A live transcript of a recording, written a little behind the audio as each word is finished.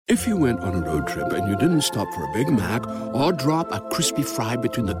If you went on a road trip and you didn't stop for a Big Mac or drop a crispy fry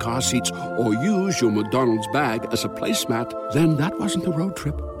between the car seats or use your McDonald's bag as a placemat, then that wasn't a road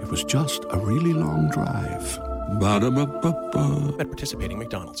trip. It was just a really long drive. Ba-da-ba-ba-ba. At participating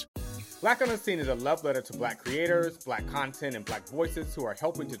McDonald's. Black on the Scene is a love letter to Black creators, Black content, and Black voices who are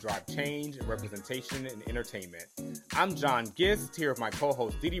helping to drive change and representation in entertainment. I'm John Gist, here with my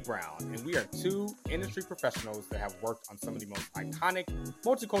co-host Dee Dee Brown, and we are two industry professionals that have worked on some of the most iconic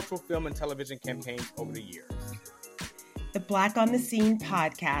multicultural film and television campaigns over the years. The Black on the Scene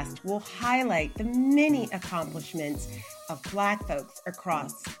podcast will highlight the many accomplishments of Black folks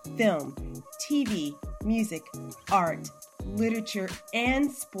across film, TV, music, art, literature,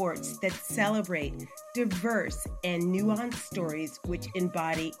 and sports that celebrate diverse and nuanced stories which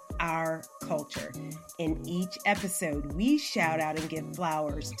embody our culture. In each episode, we shout out and give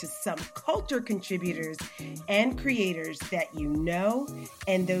flowers to some culture contributors and creators that you know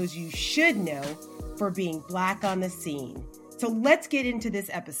and those you should know for being Black on the Scene. So let's get into this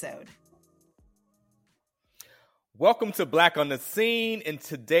episode. Welcome to Black on the Scene, and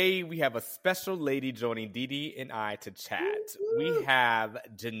today we have a special lady joining Dee Dee and I to chat. We have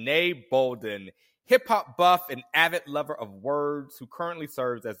Janee Bolden, hip-hop buff and avid lover of words, who currently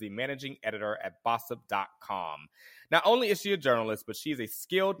serves as the managing editor at Bossip.com. Not only is she a journalist, but she is a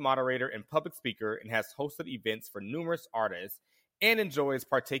skilled moderator and public speaker and has hosted events for numerous artists and enjoys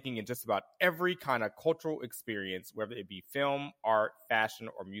partaking in just about every kind of cultural experience, whether it be film, art, fashion,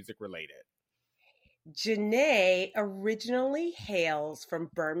 or music related. Janee originally hails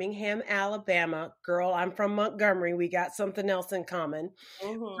from Birmingham, Alabama. Girl, I'm from Montgomery. We got something else in common.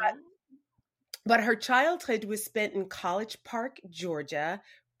 Mm-hmm. But her childhood was spent in College Park, Georgia,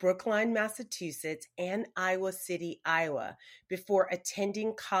 Brookline, Massachusetts, and Iowa City, Iowa, before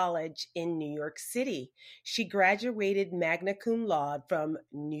attending college in New York City. She graduated magna cum laude from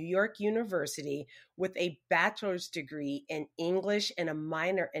New York University with a bachelor's degree in English and a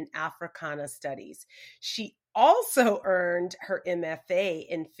minor in Africana Studies. She also earned her MFA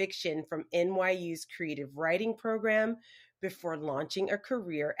in fiction from NYU's creative writing program before launching a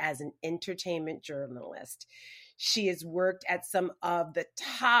career as an entertainment journalist. She has worked at some of the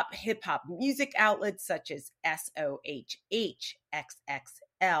top hip-hop music outlets such as SOHH,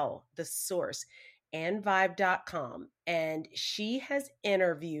 XXL, The Source, and Vibe.com. And she has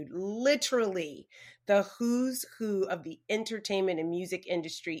interviewed literally the who's who of the entertainment and music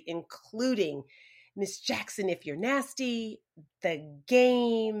industry, including Miss Jackson If You're Nasty, The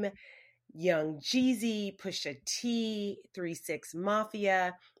Game, Young Jeezy, Pusha T, 3 6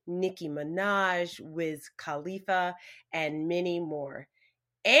 Mafia, Nicki Minaj, Wiz Khalifa, and many more.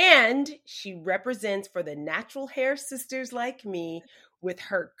 And she represents for the natural hair sisters like me with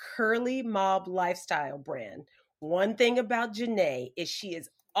her Curly Mob lifestyle brand. One thing about Janee is she is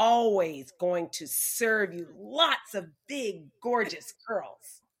always going to serve you lots of big, gorgeous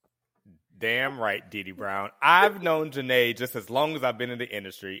curls. Damn right, Dee Dee Brown. I've known Janee just as long as I've been in the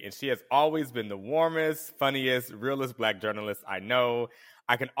industry, and she has always been the warmest, funniest, realest Black journalist I know.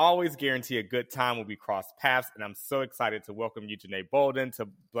 I can always guarantee a good time when we cross paths, and I'm so excited to welcome you, Janee Bolden, to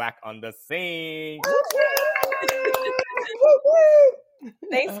Black on the Scene.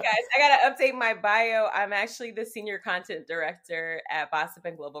 Thanks, guys. I got to update my bio. I'm actually the senior content director at Bossip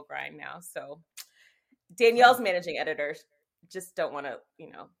and Global Grind now, so Danielle's managing editor. Just don't want to,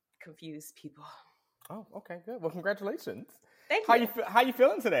 confuse people. Oh, okay, good. Well, congratulations. Thank you. How you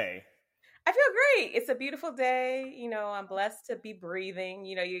feeling today? I feel great. It's a beautiful day. I'm blessed to be breathing.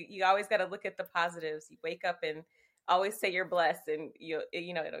 You always got to look at the positives. You wake up and always say you're blessed, and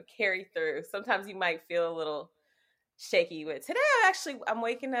it'll carry through. Sometimes you might feel a little shaky, but today I'm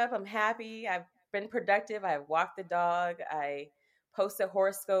waking up. I'm happy. I've been productive. I walked the dog. I posted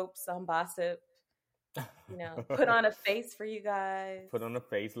horoscopes on Bossip. Put on a face for you guys. Put on a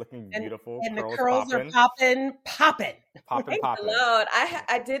face, looking beautiful. And the curls are popping. Popping. Lord,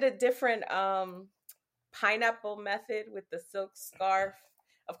 I did a different pineapple method with the silk scarf.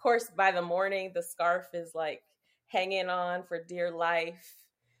 Of course, by the morning, the scarf is like hanging on for dear life.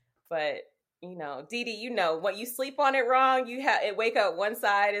 But Dee Dee, when you sleep on it wrong, it wake up. One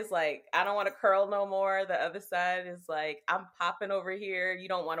side is like, I don't want to curl no more. The other side is like, I'm popping over here. You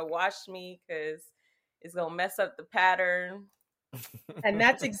don't want to wash me because it's going to mess up the pattern. And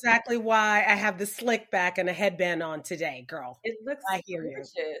that's exactly why I have the slick back and a headband on today, girl. It looks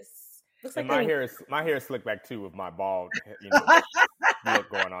gorgeous. Looks and like my hair is slicked back too with my bald, look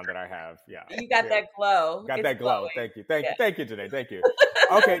going on that I have. Yeah, you got that glow. Got that glow. Glowing. Thank you, Janee. Thank you.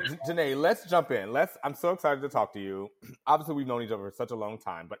 Okay, Janee, let's jump in. I'm so excited to talk to you. Obviously, we've known each other for such a long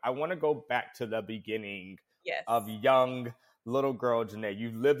time, but I want to go back to the beginning of young little girl Janee,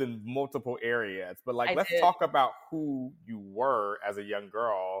 you lived in multiple areas, but like, I let's did. talk about who you were as a young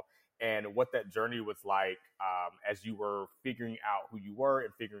girl and what that journey was like as you were figuring out who you were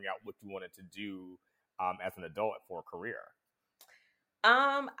and figuring out what you wanted to do as an adult for a career.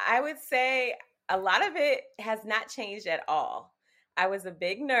 I would say a lot of it has not changed at all. I was a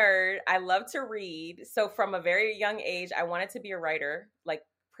big nerd. I love to read. So from a very young age, I wanted to be a writer. Like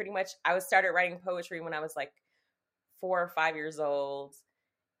pretty much I was started writing poetry when I was like 4 or 5 years old.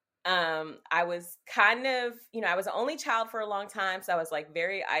 I was kind of, I was the only child for a long time. So I was like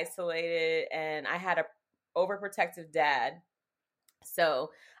very isolated and I had a overprotective dad.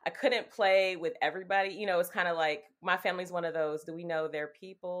 So I couldn't play with everybody. It's kind of like my family's one of those, do we know their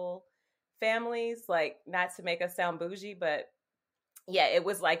people families? Like, not to make us sound bougie, but yeah, it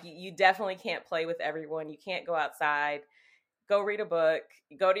was like you definitely can't play with everyone. You can't go outside, go read a book,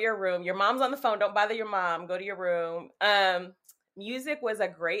 go to your room. Your mom's on the phone. Don't bother your mom. Go to your room. Music was a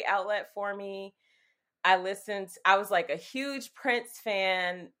great outlet for me. I was like a huge Prince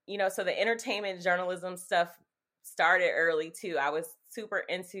fan, so the entertainment journalism stuff started early too. I was super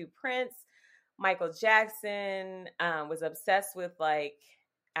into Prince, Michael Jackson, was obsessed with like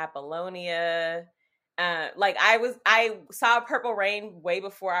Apollonia. Like I saw Purple Rain way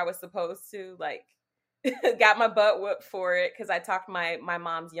before I was supposed to, like got my butt whooped for it because I talked my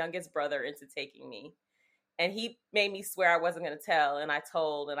mom's youngest brother into taking me. And he made me swear I wasn't going to tell. And I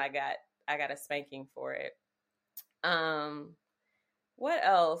told, and I got a spanking for it. What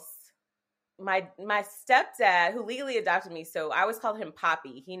else? My stepdad, who legally adopted me, so I always called him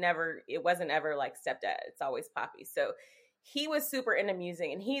Poppy. It wasn't ever like stepdad. It's always Poppy. So he was super into music,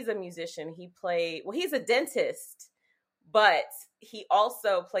 and he's a musician. He's a dentist, but he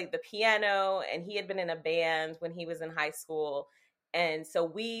also played the piano, and he had been in a band when he was in high school. And so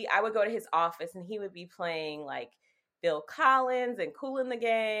I would go to his office, and he would be playing like Bill Collins and Kool and the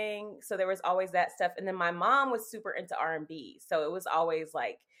Gang. So there was always that stuff. And then my mom was super into R&B. So it was always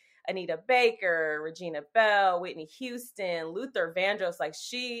like Anita Baker, Regina Belle, Whitney Houston, Luther Vandross.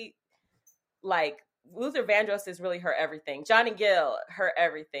 Luther Vandross is really her everything. Johnny Gill, her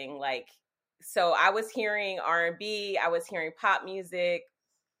everything. Like, so I was hearing R&B, I was hearing pop music.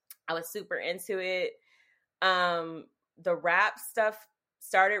 I was super into it. The rap stuff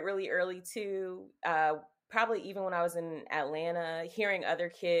started really early too. Probably even when I was in Atlanta, hearing other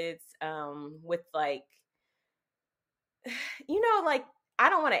kids with like, like, I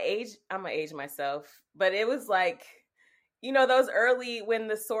don't want to age. I'm going to age myself. But it was like, those early, when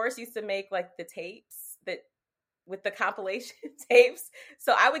the Source used to make like the tapes with the compilation tapes.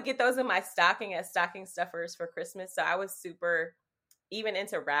 So I would get those in my stocking as stocking stuffers for Christmas. So I was super even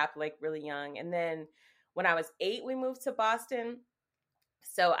into rap, like really young. And then when I was 8, we moved to Boston.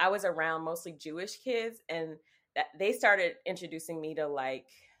 So I was around mostly Jewish kids, and they started introducing me to like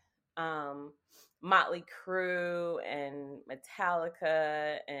Motley Crue and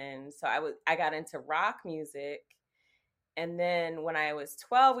Metallica. And so I got into rock music. And then when I was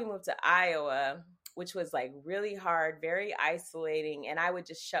 12, we moved to Iowa, which was like really hard, very isolating. And I would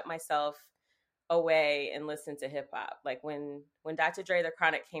just shut myself away and listen to hip hop. Like when Dr. Dre The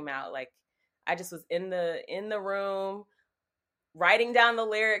Chronic came out, like I just was in the room writing down the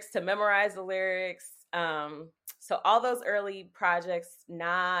lyrics to memorize the lyrics. So all those early projects,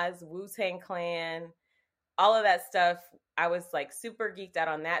 Nas, Wu-Tang Clan, all of that stuff, I was like super geeked out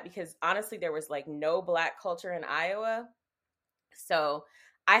on that because honestly, there was like no Black culture in Iowa. So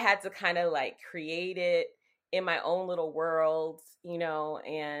I had to kind of like create it in my own little world,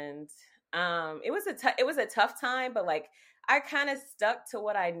 and it was a tough time, but like I kind of stuck to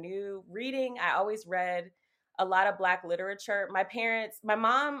what I knew. Reading, I always read a lot of Black literature. My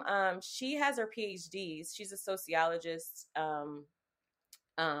mom, she has her PhDs. She's a sociologist,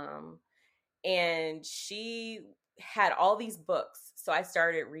 and she had all these books. So I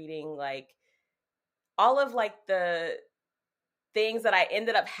started reading like all of like the things that I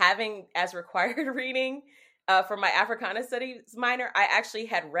ended up having as required reading for my Africana Studies minor. I actually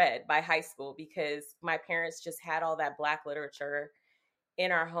had read by high school because my parents just had all that Black literature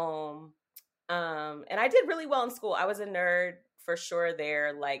in our home. And I did really well in school. I was a nerd for sure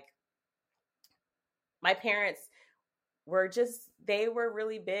there. Like my parents they were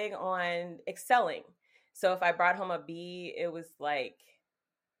really big on excelling. So if I brought home a B, it was like,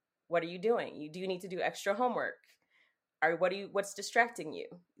 what are you doing? Do you need to do extra homework? Or what's distracting you?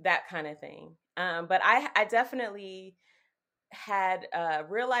 That kind of thing. But I definitely had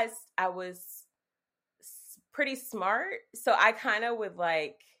realized I was pretty smart. So I kind of would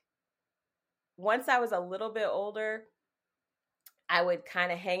like, once I was a little bit older, I would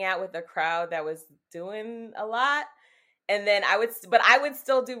kind of hang out with a crowd that was doing a lot. And then I would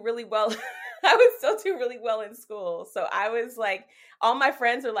still do really well. I would still do really well in school. So I was like, all my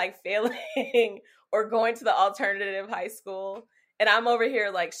friends are like failing or going to the alternative high school. And I'm over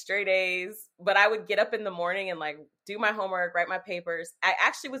here like straight A's, but I would get up in the morning and like do my homework, write my papers. I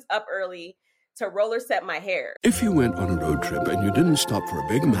actually was up early to roller set my hair. If you went on a road trip and you didn't stop for a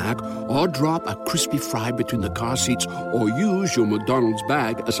Big Mac or drop a crispy fry between the car seats or use your McDonald's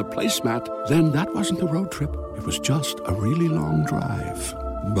bag as a placemat, then that wasn't a road trip. It was just a really long drive.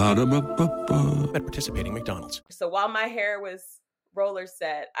 Ba-da-ba-ba-ba. At participating McDonald's. So while my hair was roller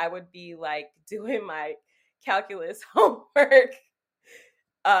set, I would be like doing my calculus homework.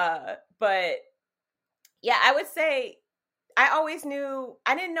 But yeah, I would say I always knew,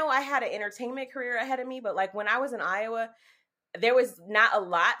 I didn't know I had an entertainment career ahead of me, but like when I was in Iowa, there was not a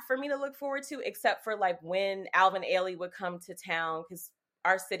lot for me to look forward to, except for like when Alvin Ailey would come to town, because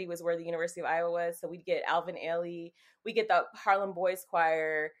our city was where the University of Iowa was. So we'd get Alvin Ailey, we get the Harlem Boys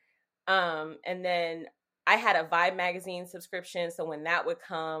Choir. And then I had a Vibe magazine subscription. So when that would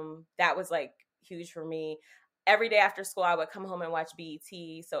come, that was like huge for me. Every day after school, I would come home and watch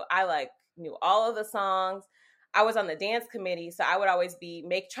BET. So I like knew all of the songs. I was on the dance committee. So I would always be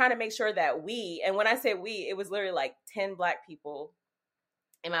trying to make sure that and when I say we, it was literally like 10 Black people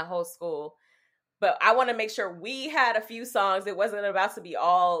in my whole school. But I want to make sure we had a few songs. It wasn't about to be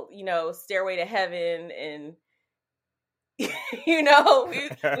all, Stairway to Heaven and, we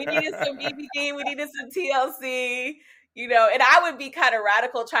needed some BBD, we needed some TLC, and I would be kind of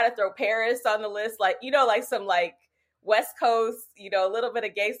radical, trying to throw Paris on the list, like, like some like West Coast, a little bit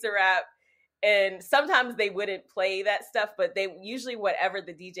of gangster rap. And sometimes they wouldn't play that stuff, but they usually, whatever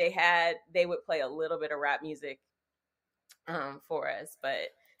the DJ had, they would play a little bit of rap music for us. But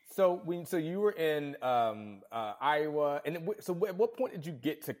so you were in Iowa, and so at what point did you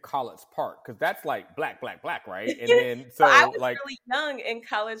get to College Park? Because that's like black, right? And then so I was like really young in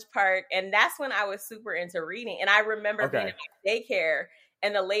College Park, and that's when I was super into reading. And I remember being in daycare,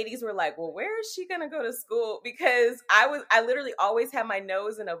 and the ladies were like, "Well, where is she gonna go to school?" Because I literally always had my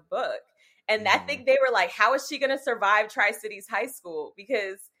nose in a book, and I think they were like, "How is she gonna survive Tri-Cities High School?"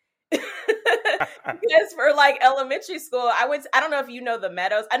 Because for like elementary school, I don't know if you know the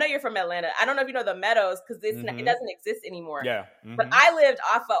Meadows. I know you're from Atlanta. I don't know if you know the Meadows because it doesn't exist anymore. Yeah. But I lived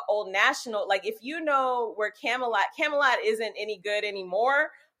off of Old National. Like if you know where Camelot isn't any good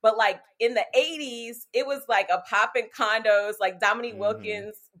anymore. But like in the 80s, it was like a poppin' condos. Like Dominique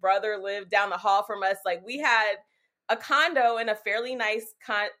Wilkins' brother lived down the hall from us. Like we had a condo in a fairly nice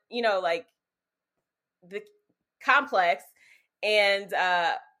like the complex, and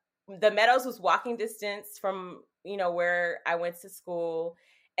the Meadows was walking distance from, where I went to school,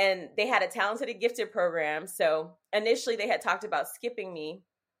 and they had a talented and gifted program. So initially they had talked about skipping me,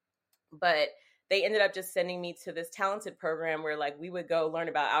 but they ended up just sending me to this talented program where like we would go learn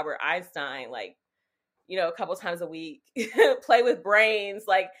about Albert Einstein, like, a couple times a week, play with brains.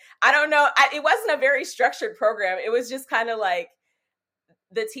 Like, I don't know. It wasn't a very structured program. It was just kind of like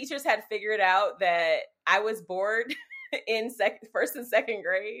the teachers had figured out that I was bored in first and second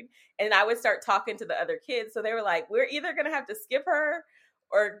grade, and I would start talking to the other kids. So they were like, we're either going to have to skip her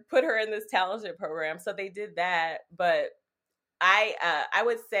or put her in this talented program. So they did that. But I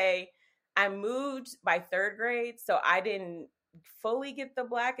would say I moved by third grade, so I didn't fully get the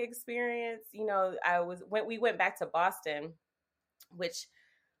Black experience. We went back to Boston, which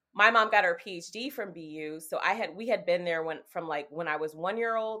my mom got her PhD from BU. So we had been there when I was 1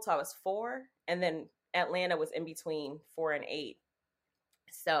 year old, so I was 4, and then Atlanta was in between 4 and 8.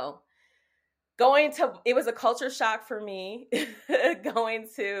 So it was a culture shock for me going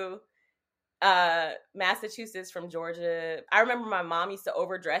to Massachusetts from Georgia. I remember my mom used to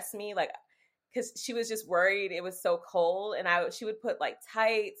overdress me, like, because she was just worried it was so cold, and she would put like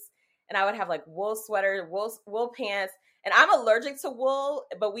tights, and I would have like wool sweater, wool pants, and I'm allergic to wool,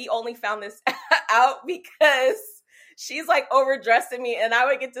 but we only found this out because she's like overdressing me, and I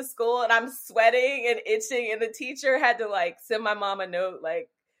would get to school and I'm sweating and itching, and the teacher had to like send my mom a note like,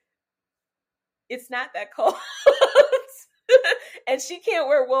 it's not that cold. And she can't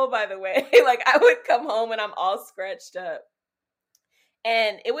wear wool, by the way. Like I would come home and I'm all scratched up.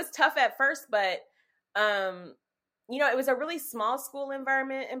 And it was tough at first, but it was a really small school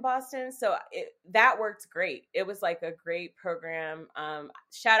environment in Boston. So that worked great. It was like a great program.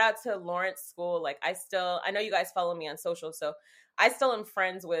 Shout out to Lawrence School. Like I know you guys follow me on social. So I still am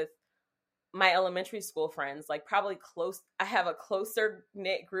friends with my elementary school friends, like probably I have a closer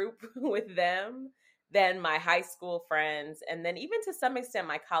knit group with them than my high school friends. And then even to some extent,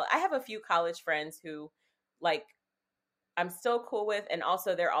 I have a few college friends who like I'm still cool with, and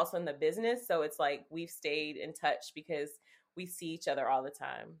also they're also in the business, so it's like we've stayed in touch because we see each other all the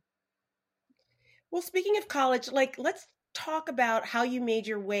time. Well, speaking of college, like let's talk about how you made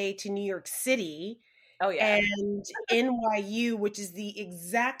your way to New York City Oh yeah. and NYU, which is the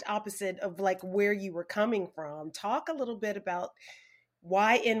exact opposite of like where you were coming from. Talk a little bit about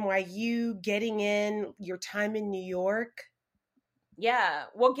why NYU, getting in, your time in New York. Yeah.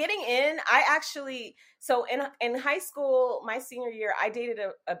 Well, getting in, I actually, so in high school, my senior year, I dated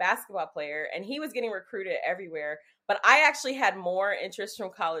a basketball player and he was getting recruited everywhere. But I actually had more interest from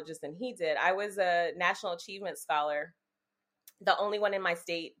colleges than he did. I was a National Achievement Scholar, the only one in my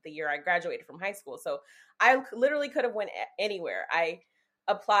state the year I graduated from high school. So I literally could have went anywhere. I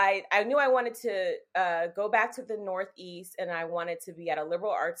applied. I knew I wanted to go back to the Northeast and I wanted to be at a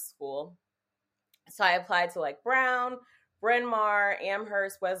liberal arts school. So I applied to like Brown, Bryn Mawr,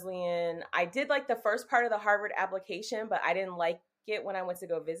 Amherst, Wesleyan. I did like the first part of the Harvard application, but I didn't like it when I went to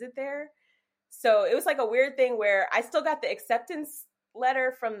go visit there. So it was like a weird thing where I still got the acceptance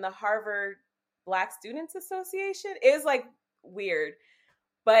letter from the Harvard Black Students Association. It was like weird,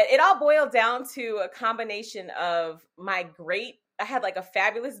 but it all boiled down to a combination of I had like a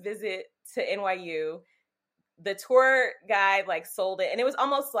fabulous visit to NYU. The tour guide like sold it, and it was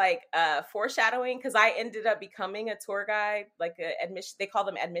almost like foreshadowing because I ended up becoming a tour guide, like they call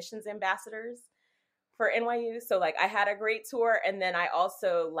them admissions ambassadors for NYU. So like I had a great tour, and then I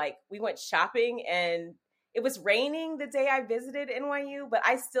also like we went shopping, and it was raining the day I visited NYU, but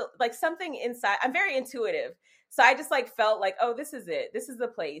I still like something inside. I'm very intuitive. So I just like felt like, oh, this is it. This is the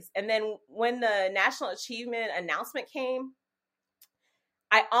place. And then when the National Achievement announcement came,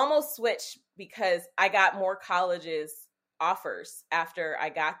 I almost switched because I got more colleges offers after I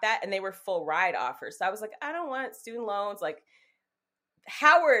got that, and they were full ride offers. So I was like, I don't want student loans. Like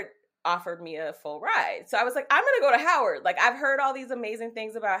Howard offered me a full ride. So I was like, I'm going to go to Howard. Like I've heard all these amazing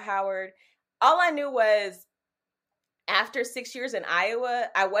things about Howard. All I knew was after 6 years in Iowa,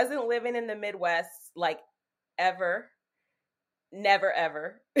 I wasn't living in the Midwest like ever, never,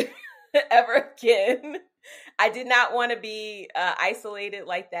 ever, ever again. I did not want to be isolated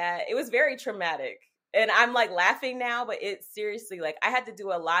like that. It was very traumatic. And I'm like laughing now, but it's seriously like I had to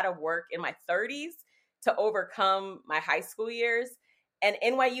do a lot of work in my 30s to overcome my high school years. And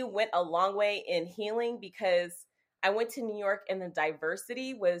NYU went a long way in healing because I went to New York and the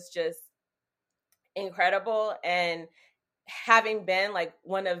diversity was just incredible. And having been like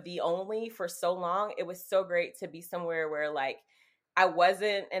one of the only for so long, it was so great to be somewhere where like I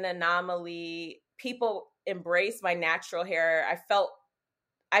wasn't an anomaly. People embraced my natural hair. I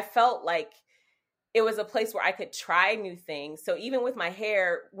felt like it was a place where I could try new things. So even with my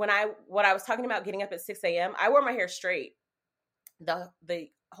hair, what I was talking about getting up at 6 a.m., I wore my hair straight the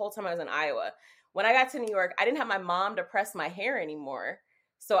whole time I was in Iowa. When I got to New York, I didn't have my mom to press my hair anymore.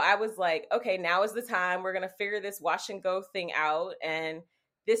 So I was like, okay, now is the time. We're going to figure this wash and go thing out. And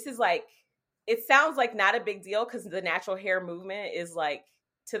this is like, it sounds like not a big deal because the natural hair movement is like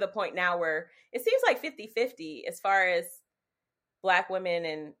to the point now where it seems like 50-50 as far as Black women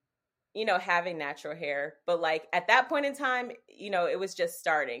and, you know, having natural hair. But like at that point in time, you know, it was just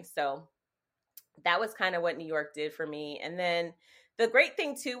starting. So that was kind of what New York did for me. And then the great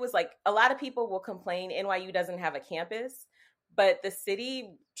thing too was like a lot of people will complain NYU doesn't have a campus, but the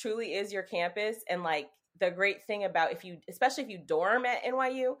city truly is your campus. And like the great thing about especially if you dorm at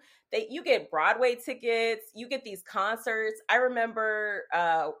NYU, you get Broadway tickets, you get these concerts. I remember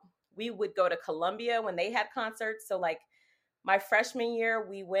we would go to Columbia when they had concerts. So like my freshman year,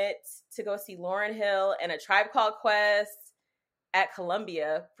 we went to go see Lauryn Hill and A Tribe Called Quest at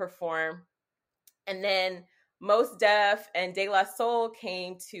Columbia perform. And then Mos Def and De La Soul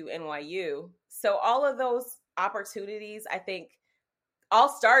came to NYU. So all of those opportunities, I think, all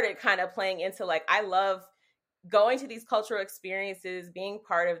started kind of playing into like, I love going to these cultural experiences, being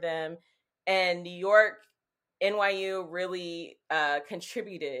part of them. And New York, NYU really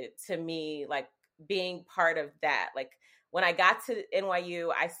contributed to me, like being part of that. Like when I got to NYU,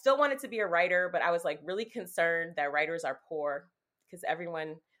 I still wanted to be a writer, but I was like really concerned that writers are poor because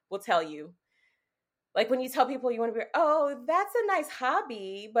everyone will tell you, like when you tell people you want to be, oh, that's a nice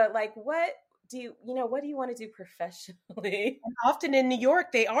hobby, but like, what do you want to do professionally? And often in New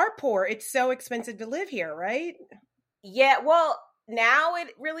York, they are poor. It's so expensive to live here, right? Yeah, well, now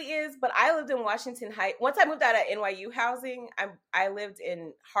it really is, but I lived in Washington Heights. Once I moved out of NYU housing, I lived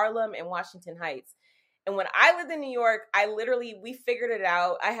in Harlem and Washington Heights. And when I lived in New York, we figured it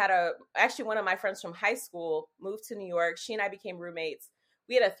out. Actually one of my friends from high school moved to New York. She and I became roommates.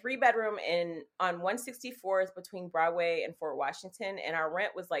 We had a 3-bedroom on 164th between Broadway and Fort Washington, and our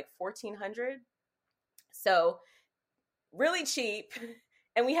rent was like $1,400. So really cheap,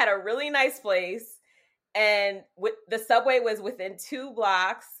 and we had a really nice place, and the subway was within 2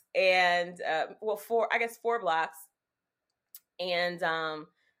 blocks, and 4 blocks, and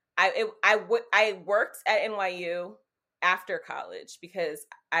I worked at NYU after college because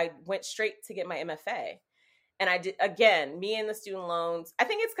I went straight to get my MFA. And I did, again, me and the student loans. I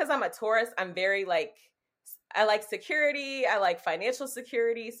think it's because I'm a Taurus. I'm very I like security. I like financial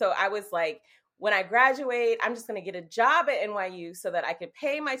security. So I was like, when I graduate, I'm just going to get a job at NYU so that I could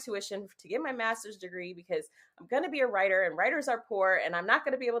pay my tuition to get my master's degree, because I'm going to be a writer and writers are poor and I'm not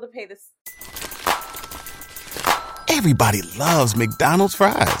going to be able to pay this. Everybody loves McDonald's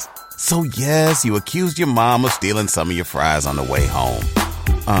fries. So yes, you accused your mom of stealing some of your fries on the way home.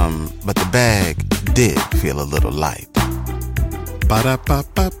 But the bag did feel a little light.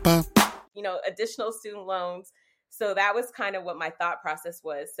 Ba-da-ba-ba-ba. Additional student loans. So that was kind of what my thought process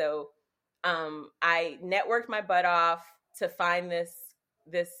was. So I networked my butt off to find this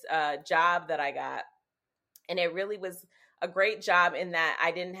job that I got. And it really was a great job in that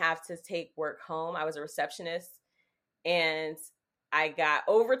I didn't have to take work home. I was a receptionist and I got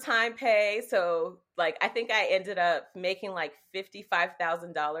overtime pay. So I think I ended up making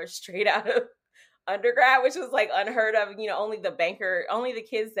 $55,000 straight out of undergrad, which was unheard of. Only the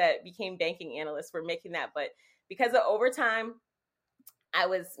kids that became banking analysts were making that. But because of overtime, I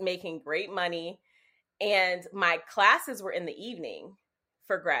was making great money, and my classes were in the evening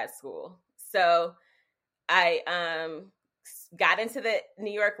for grad school. So I got into the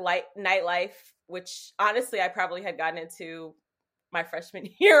New York nightlife, which honestly I probably had gotten into my freshman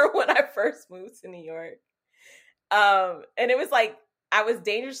year when I first moved to New York. And it was I was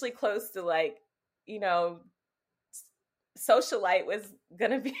dangerously close to socialite was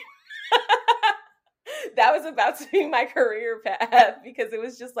gonna be that was about to be my career path, because it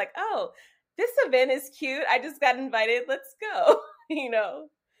was just oh, this event is cute, I just got invited, let's go.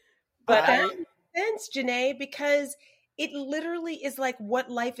 But that makes sense, Janee, because it literally is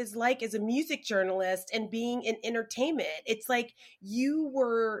what life is like as a music journalist and being in entertainment. It's you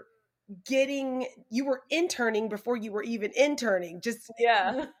were interning before you were even interning.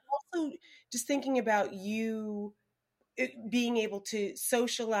 Also just thinking about you being able to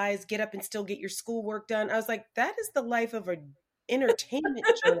socialize, get up and still get your schoolwork done. I was like, that is the life of an entertainment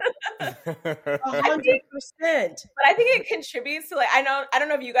journalist. 100%. But I think it contributes to I don't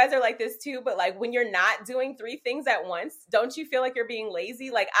know if you guys are like this too, but when you're not doing 3 things at once, don't you feel like you're being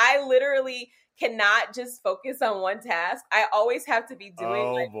lazy? I literally cannot just focus on one task. I always have to be doing.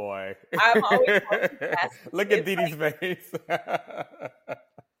 Oh boy! I'm always multitasking. Look at Didi's face.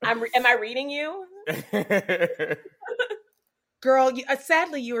 Am I reading you? Girl,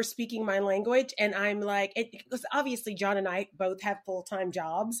 sadly, you are speaking my language, and I'm because obviously John and I both have full-time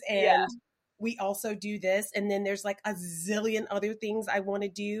jobs, and we also do this, and then there's a zillion other things I want to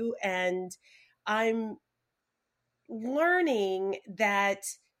do, and I'm learning that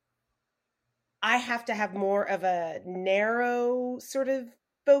I have to have more of a narrow sort of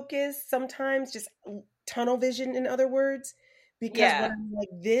focus sometimes, just tunnel vision, in other words, because when I'm like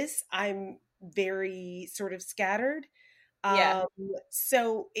this, I'm very sort of scattered.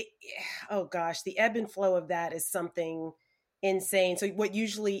 So oh gosh, the ebb and flow of that is something insane. So what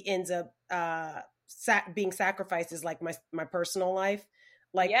usually ends up being sacrificed is my personal life.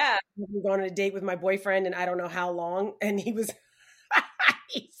 I'm going on a date with my boyfriend and I don't know how long, and he was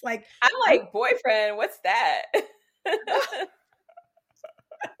he's like, I'm like, boyfriend, what's that?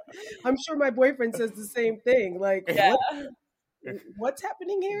 I'm sure my boyfriend says the same thing. What's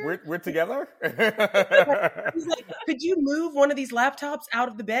happening here? We're together. He's like, could you move one of these laptops out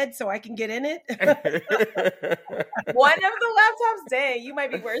of the bed so I can get in it? One of the laptops, dang, you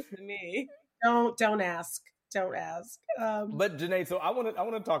might be worse than me. Don't ask. But Janee, so I want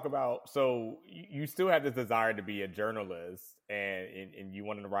to talk about. So you still have this desire to be a journalist, and you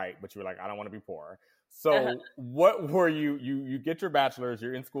wanted to write, but you were like, I don't want to be poor. So what were you? You get your bachelor's,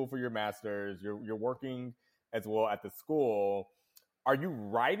 you're in school for your master's, you're working as well at the school. Are you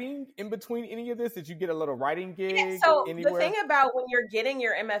writing in between any of this? Did you get a little writing gig? Yeah, so anywhere? The thing about when you're getting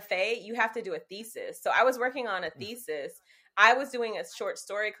your MFA, you have to do a thesis. So I was working on a thesis. I was doing a short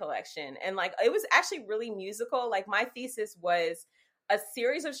story collection, and it was actually really musical. My thesis was a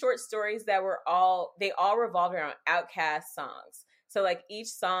series of short stories that all revolved around Outkast songs. So each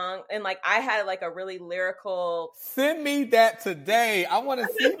song, and I had a really lyrical. Send me that today. I want to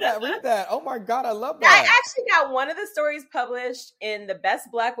see that. Read that. Oh my God, I love that. I actually got one of the stories published in the Best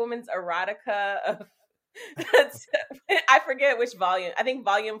Black Woman's Erotica of. I forget which volume. I think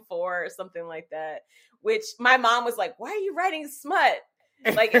volume 4 or something like that. Which my mom was like, "Why are you writing smut?"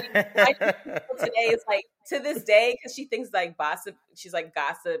 Like, I think people today is like, to this day, because she thinks like gossip. She's like,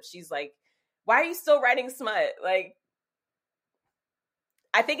 gossip. She's like, why are you still writing smut? Like,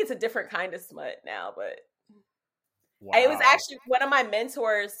 I think it's a different kind of smut now, but Wow. it was actually one of my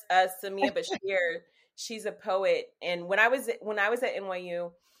mentors, Samia Bashir. She's a poet, and when I was at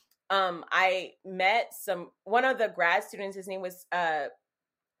NYU, I met one of the grad students. His name was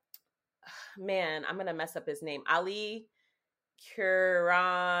man, I'm gonna mess up his name. Ali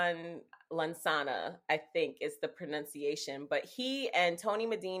Quran Lansana, I think is the pronunciation. But he and Tony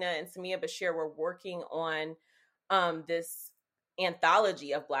Medina and Samia Bashir were working on this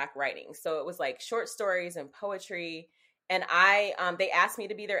anthology of Black writing. So it was like short stories and poetry. And they asked me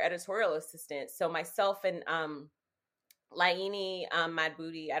to be their editorial assistant. So myself and Laini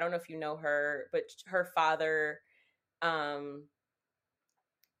Madbudi, I don't know if you know her, but her father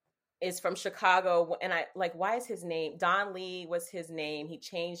is from Chicago. And I like, why is his name? Don Lee was his name. He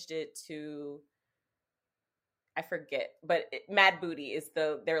changed it to, I forget, but Madbudi is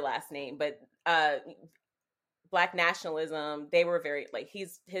their last name. But Black nationalism, they were very like,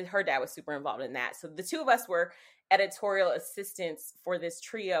 her dad was super involved in that. So the two of us were editorial assistants for this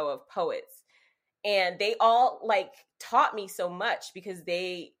trio of poets. And they all like taught me so much because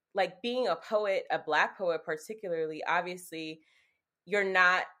they like being a poet, a Black poet particularly, obviously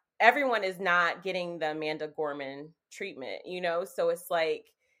everyone is not getting the Amanda Gorman treatment, you know? So it's like,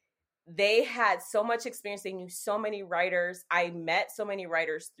 they had so much experience. They knew so many writers. I met so many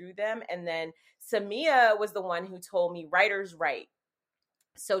writers through them. And then Samia was the one who told me writers write.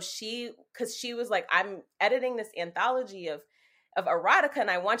 So because she was like, I'm editing this anthology of erotica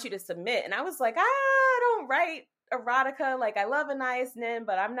and I want you to submit. And I was like, I don't write erotica. Like, I love Anais Nin,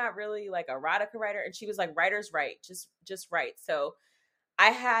 but I'm not really like a erotica writer. And she was like, writers write, just write. So I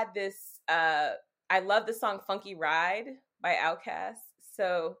had this, I love the song Funky Ride by Outkast.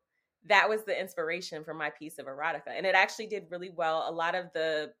 So that was the inspiration for my piece of erotica. And it actually did really well. A lot of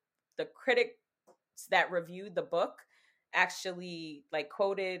the critics that reviewed the book actually like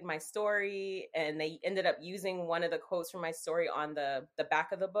quoted my story, and they ended up using one of the quotes from my story on the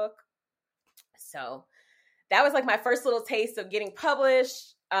back of the book. So that was like my first little taste of getting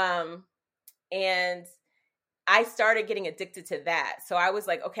published. And I started getting addicted to that. So I was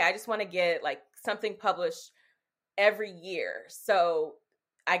like, okay, I just want to get like something published every year. So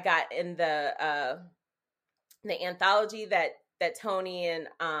I got in the anthology that Tony and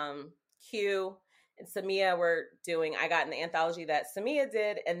Q and Samia were doing. I got in the anthology that Samia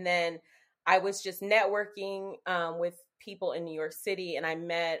did, and then I was just networking with people in New York City, and I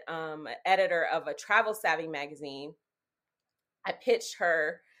met an editor of a travel savvy magazine. I pitched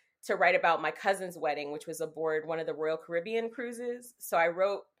her to write about my cousin's wedding, which was aboard one of the Royal Caribbean cruises. So I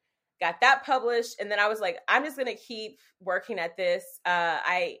got that published, and then I was like, I'm just going to keep working at this.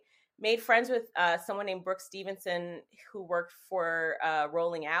 I made friends with someone named Brooke Stevenson who worked for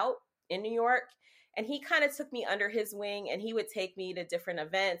Rolling Out in New York, and he kind of took me under his wing, and he would take me to different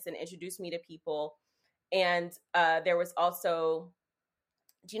events and introduce me to people. And there was also,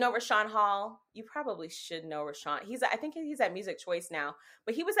 do you know Rashawn Hall? You probably should know Rashawn. I think he's at Music Choice now,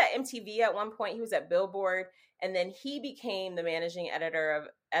 but he was at MTV at one point. He was at Billboard, and then he became the managing editor of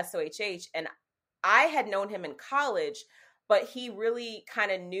SOHH. And I had known him in college, but he really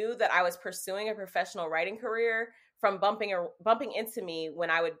kind of knew that I was pursuing a professional writing career from bumping into me when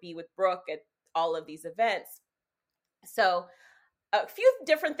I would be with Brooke at all of these events. So a few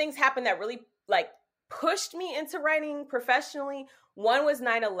different things happened that really like pushed me into writing professionally. One was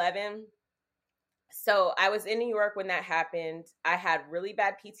 9/11. So I was in New York when that happened. I had really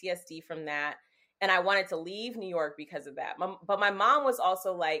bad PTSD from that, and I wanted to leave New York because of that. But my mom was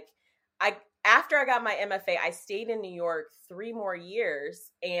also like, after I got my MFA, I stayed in New York 3 more years,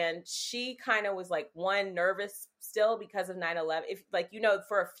 and she kind of was like, one, nervous still because of 9/11. If like, you know,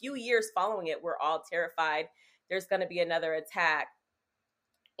 for a few years following it, we're all terrified there's going to be another attack.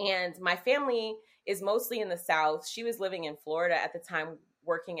 And my family is mostly in the South. She was living in Florida at the time,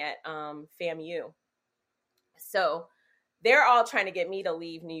 working at FAMU. So they're all trying to get me to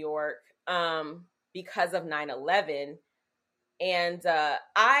leave New York because of 9/11. And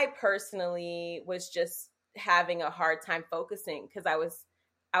I personally was just having a hard time focusing because I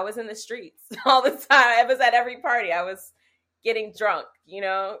was in the streets all the time. I was at every party. I was getting drunk, you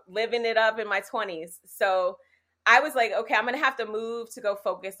know, living it up in my 20s. So I was like, okay, I'm going to have to move to go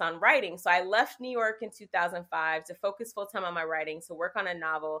focus on writing. So I left New York in 2005 to focus full time on my writing, to work on a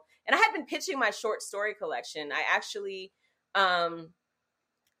novel. And I had been pitching my short story collection. I actually, I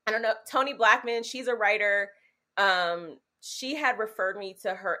don't know, Toni Blackman, she's a writer. she had referred me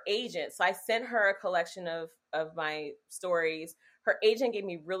to her agent. So I sent her a collection of my stories. Her agent gave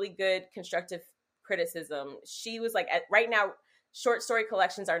me really good constructive criticism. She was like, right now, short story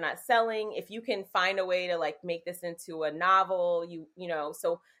collections are not selling. If you can find a way to like make this into a novel, you know,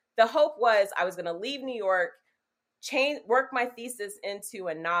 so the hope was I was going to leave New York, work my thesis into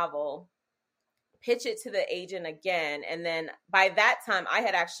a novel, pitch it to the agent again. And then by that time I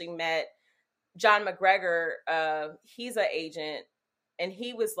had actually met John McGregor. He's an agent, and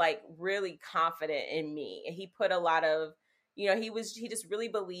he was like really confident in me. And he put a lot of, you know, he just really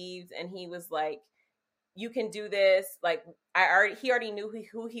believed, and he was like, you can do this. Like he already knew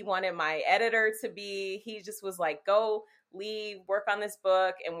who he wanted my editor to be. He just was like, go leave, work on this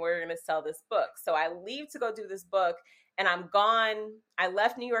book, and we're going to sell this book. So I leave to go do this book, and I'm gone. I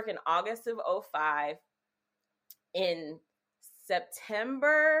left New York in August of 2005. In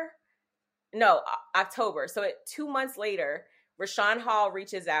October. So 2 months later, Rashawn Hall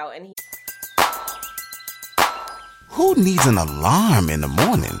reaches out, and Who needs an alarm in the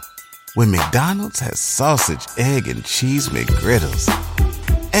morning when McDonald's has sausage, egg, and cheese McGriddles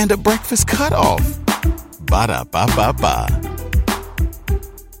and a breakfast cutoff? Ba-da-ba-ba-ba.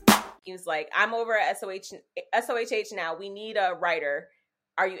 He was like, I'm over at SOHH now. We need a writer.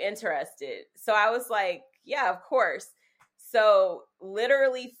 Are you interested? So I was like, yeah, of course. So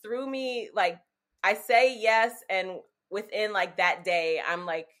literally threw me, like, I say yes, and within like that day, I'm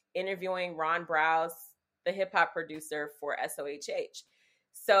like interviewing Ron Browse, the hip hop producer for SOHH.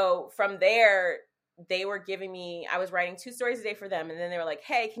 So from there, they were giving me, I was writing 2 stories a day for them. And then they were like,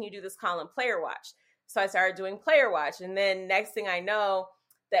 hey, can you do this column, Player Watch? So I started doing Player Watch. And then next thing I know,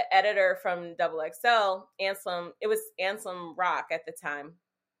 the editor from XXL, Anselm, it was Anselm Rock at the time.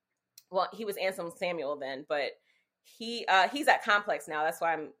 Well, he was Anselm Samuel then, but he's at Complex now. That's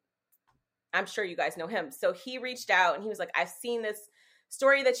why I'm sure you guys know him. So he reached out and he was like, I've seen this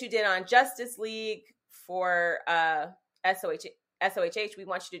story that you did on Justice League for SOHH. We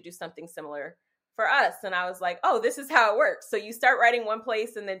want you to do something similar for us. And I was like, oh, this is how it works. So you start writing one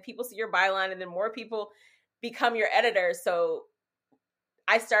place, and then people see your byline, and then more people become your editor. So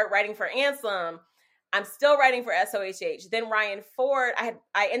I start writing for Anselm. I'm still writing for SOHH. Then Ryan Ford, I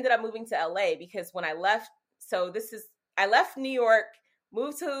ended up moving to LA because when I left, I left New York,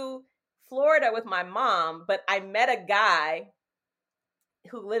 moved to Florida with my mom, but I met a guy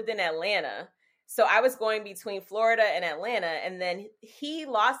who lived in Atlanta. So I was going between Florida and Atlanta, and then he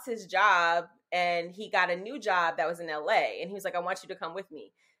lost his job and he got a new job that was in LA. And he was like, I want you to come with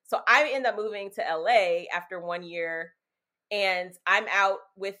me. So I ended up moving to LA after 1 year, and I'm out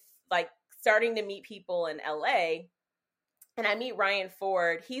with like starting to meet people in LA. And I meet Ryan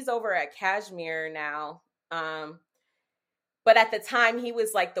Ford. He's over at Kashmir now. But at the time he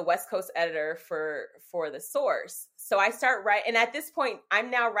was like the West Coast editor for The Source. So I start writing, and at this point I'm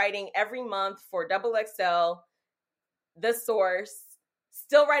now writing every month for XXL, The Source,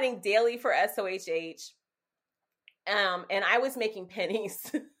 still writing daily for SOHH. And I was making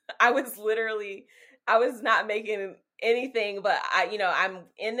pennies. I was not making anything, but I'm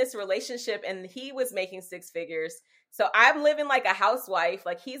in this relationship, and he was making 6 figures. So I'm living like a housewife.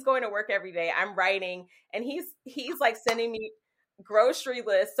 Like, he's going to work every day. I'm writing, and he's like sending me grocery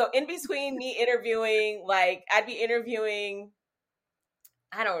lists. So in between me interviewing, like I'd be interviewing,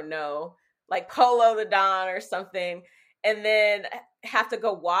 I don't know, like Polo the Don or something. And then have to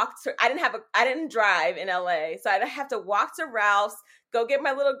go walk to, I didn't drive in LA. So I'd have to walk to Ralph's, go get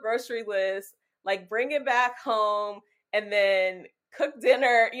my little grocery list, like bring it back home, and then cook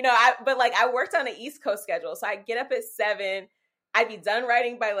dinner. But I worked on an East Coast schedule. So I'd get up at 7, I'd be done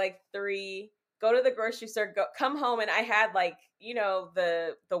writing by like 3, go to the grocery store, come home. And I had like,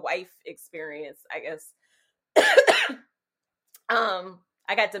 the wife experience, I guess.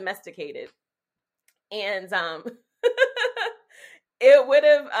 I got domesticated, and, it would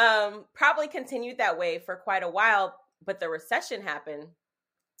have probably continued that way for quite a while, but the recession happened,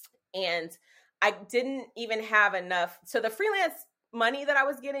 and I didn't even have enough. So the freelance money that I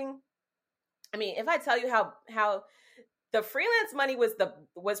was getting, I mean, if I tell you how the freelance money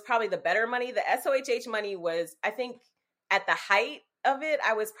was probably the better money. The SOHH money was, I think, at the height of it,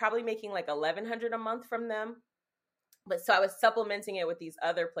 I was probably making like $1,100 a month from them. But so I was supplementing it with these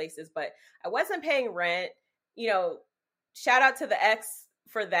other places, but I wasn't paying rent. Shout out to the ex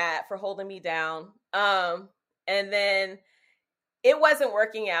for that, for holding me down. And then it wasn't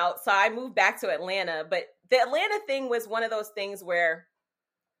working out. So I moved back to Atlanta. But the Atlanta thing was one of those things where,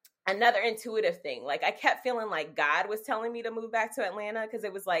 another intuitive thing, like I kept feeling like God was telling me to move back to Atlanta, because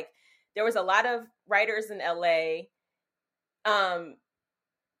it was like there was a lot of writers in LA.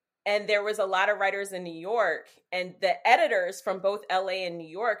 And there was a lot of writers in New York, and the editors from both LA and New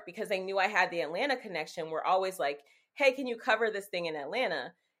York, because they knew I had the Atlanta connection, were always like, hey, can you cover this thing in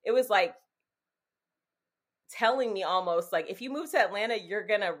Atlanta? It was like telling me almost like, if you move to Atlanta, you're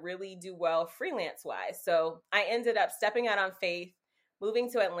going to really do well freelance wise. So I ended up stepping out on faith,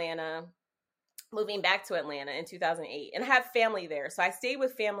 moving back to Atlanta in 2008, and I have family there. So I stayed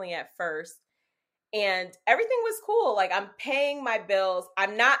with family at first. And everything was cool. Like, I'm paying my bills.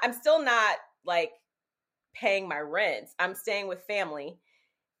 I'm still not like paying my rent. I'm staying with family.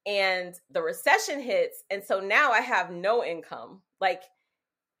 And the recession hits. And so now I have no income. Like,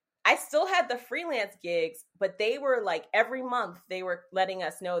 I still had the freelance gigs, but they were like every month they were letting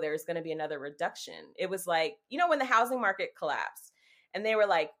us know there's going to be another reduction. It was like, when the housing market collapsed, and they were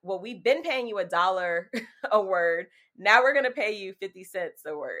like, well, we've been paying you $1 a word. Now we're going to pay you 50 cents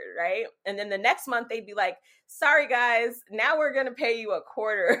a word, right? And then the next month they'd be like, sorry, guys, now we're going to pay you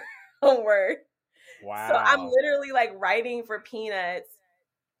 $0.25 a word. Wow. So I'm literally like writing for peanuts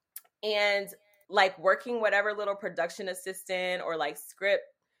and like working whatever little production assistant or like script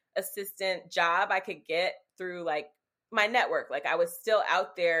assistant job I could get through like my network. Like, I was still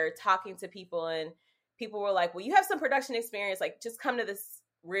out there talking to people, and people were like, well, you have some production experience, like just come to this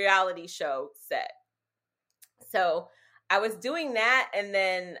reality show set. So I was doing that. And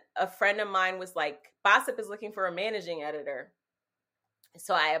then a friend of mine was like, Bossip is looking for a managing editor.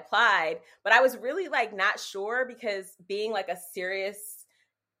 So I applied, but I was really like not sure, because being like a serious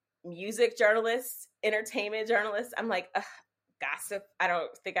music journalist, entertainment journalist, I'm like, gossip, I don't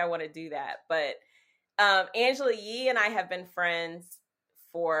think I want to do that. But Angela Yee and I have been friends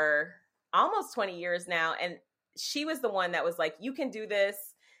for almost 20 years now. And she was the one that was like, you can do this.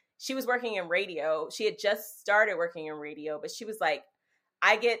 She was working in radio. She had just started working in radio, but she was like,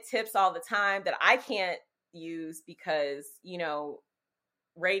 I get tips all the time that I can't use because,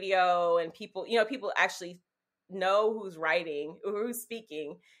 radio and people, people actually know who's writing or who's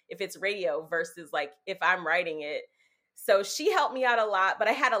speaking if it's radio versus like if I'm writing it. So she helped me out a lot, but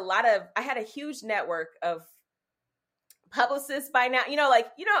I had a huge network of publicists by now,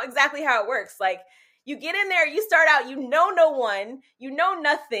 exactly how it works. Like, you get in there, you start out, no one,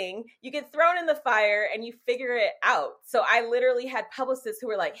 nothing, you get thrown in the fire and you figure it out. So I literally had publicists who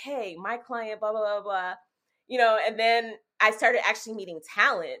were like, hey, my client, blah, blah, blah, blah, and then I started actually meeting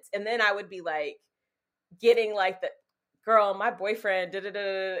talent. And then I would be like getting like the girl, my boyfriend, da, da,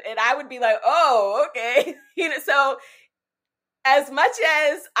 da, and I would be like, oh, okay. So as much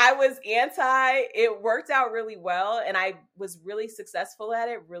as I was anti, it worked out really well. And I was really successful at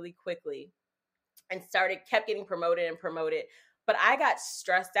it really quickly and kept getting promoted and promoted. But I got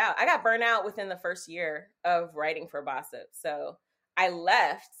stressed out. I got burnt out within the first year of writing for Bossip. So I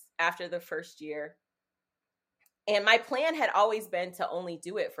left after the first year. And my plan had always been to only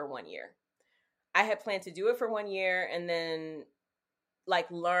do it for 1 year. I had planned to do it for 1 year and then like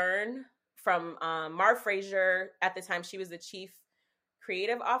learn from Mar Frazier. At the time, she was the chief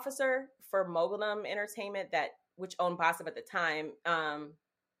creative officer for Bolden Entertainment, which owned Bossip at the time.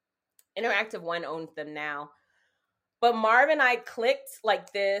 Interactive One owns them now. But Marv and I clicked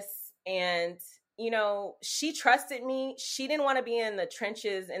like this, and she trusted me. She didn't want to be in the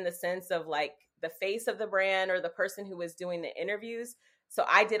trenches in the sense of like the face of the brand or the person who was doing the interviews. So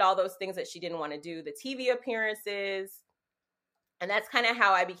I did all those things that she didn't want to do, the TV appearances. And that's kind of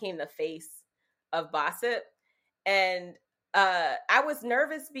how I became the face of Bossip. And I was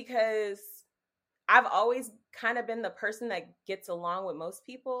nervous because I've always kind of been the person that gets along with most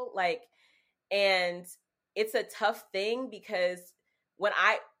people. And it's a tough thing because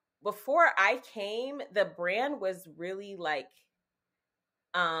before I came, the brand was really like,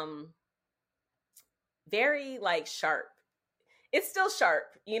 very like sharp. It's still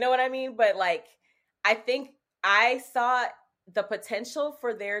sharp, you know what I mean? But like, I think I saw the potential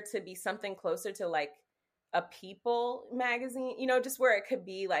for there to be something closer to like a People magazine, just where it could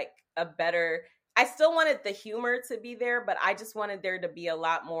be like a better, I still wanted the humor to be there, but I just wanted there to be a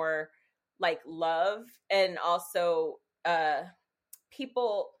lot more like love and also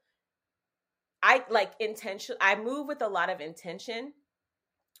people. I like intention. I move with a lot of intention.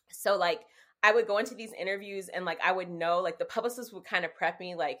 So like I would go into these interviews and like I would know like the publicist would kind of prep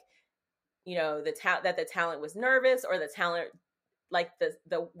me like, that the talent was nervous or the talent like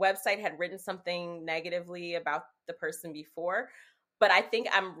the website had written something negatively about the person before. But I think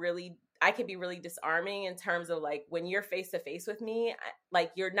I could be really disarming in terms of like when you're face to face with me,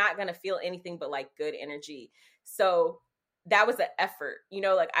 like you're not going to feel anything but like good energy. So that was an effort,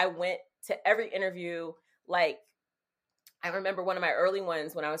 like I went to every interview. Like I remember one of my early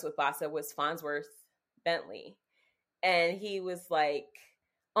ones when I was with Bossa was Farnsworth Bentley. And he was like,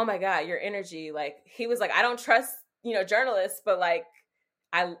 oh my God, your energy. Like, he was like, I don't trust, journalists, but like,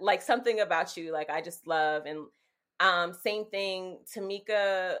 I like something about you. Like, I just love. And same thing,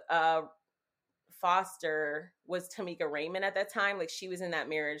 Tamika Foster was Tamika Raymond at that time. Like, she was in that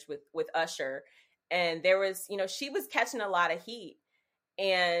marriage with Usher. And there was, she was catching a lot of heat.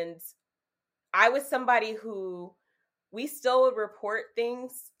 And I was somebody who we still would report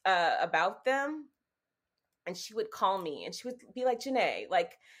things about them. And she would call me and she would be like, Janee,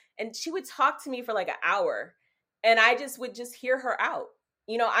 like, and she would talk to me for like an hour. And I just would just hear her out.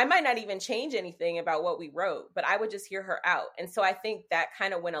 I might not even change anything about what we wrote, but I would just hear her out. And so I think that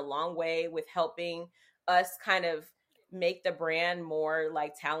kind of went a long way with helping us kind of make the brand more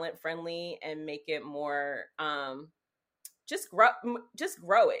like talent friendly and make it more just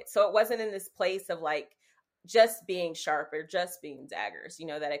grow it. So it wasn't in this place of like just being sharp or just being daggers,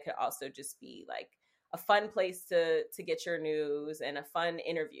 that it could also just be like a fun place to get your news and a fun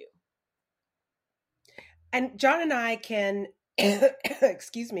interview. And John and I can,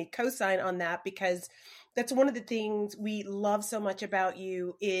 excuse me, co-sign on that, because that's one of the things we love so much about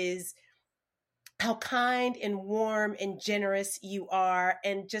you is how kind and warm and generous you are,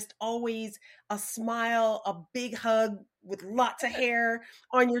 and just always a smile, a big hug with lots of hair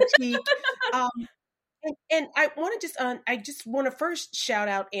on your cheek. And I just want to first shout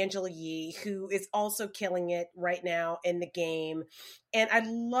out Angela Yee, who is also killing it right now in the game. And I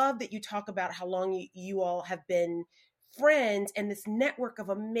love that you talk about how long you all have been friends and this network of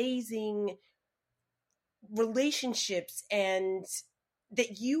amazing relationships and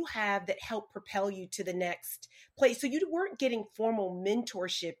that you have that help propel you to the next place. So you weren't getting formal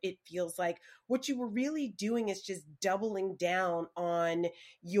mentorship, it feels like. What you were really doing is just doubling down on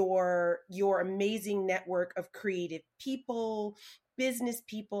your amazing network of creative people, business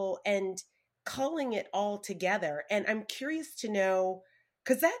people, and culling it all together. And I'm curious to know,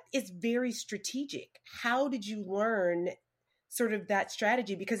 because that is very strategic. How did you learn sort of that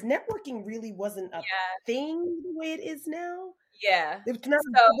strategy? Because networking really wasn't a thing the way it is now. Yeah. It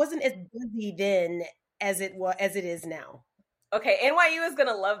wasn't as busy then as it is now. Okay, NYU is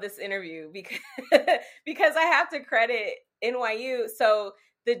gonna love this interview because because I have to credit NYU. So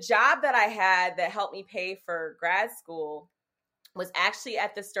the job that I had that helped me pay for grad school was actually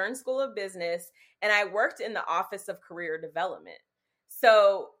at the Stern School of Business, and I worked in the Office of Career Development.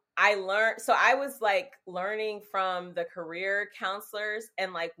 So I was like learning from the career counselors,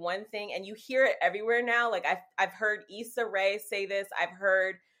 and like one thing, and you hear it everywhere now. Like I've heard Issa Rae say this. I've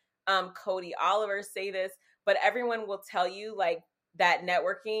heard Cody Oliver say this, but everyone will tell you like that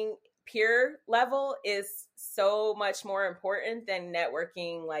networking peer level is so much more important than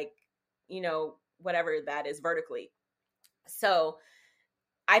networking, like, whatever that is vertically. So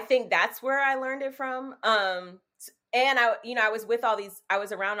I think that's where I learned it from. And I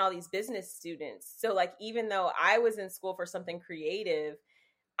was around all these business students. So like, even though I was in school for something creative,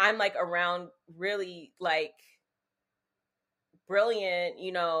 I'm like around really like brilliant,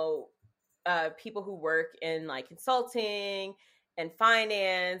 people who work in like consulting and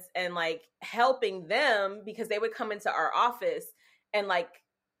finance and like helping them, because they would come into our office and like,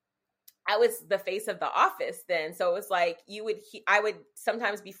 I was the face of the office then. So it was like I would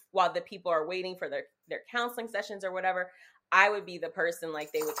sometimes be, while the people are waiting for their counseling sessions or whatever, I would be the person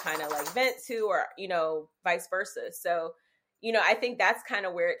like they would kind of like vent to, or, vice versa. So, I think that's kind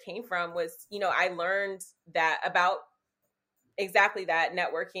of where it came from was, I learned that about exactly that,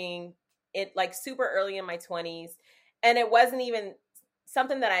 networking it like super early in my 20s. And it wasn't even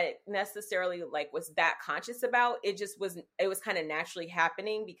something that I necessarily like was that conscious about. It was kind of naturally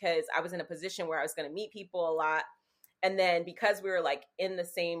happening because I was in a position where I was going to meet people a lot. And then because we were like in the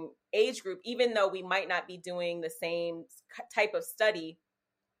same age group, even though we might not be doing the same type of study,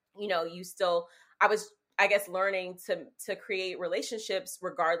 I was, I guess, learning to create relationships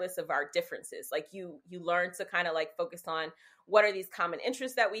regardless of our differences. Like you learn to kind of like focus on what are these common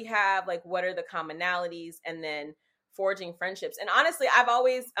interests that we have, like what are the commonalities, and then forging friendships. And honestly, I've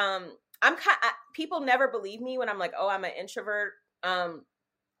always, people never believe me when I'm like, oh, I'm an introvert.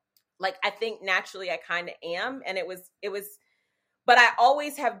 Like I think naturally I kind of am. And it was, but I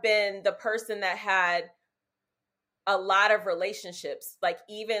always have been the person that had a lot of relationships, like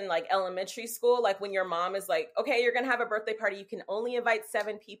even like elementary school, like when your mom is like, okay, you're going to have a birthday party, you can only invite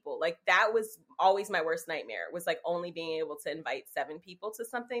 7 people. Like that was always my worst nightmare, was like only being able to invite 7 people to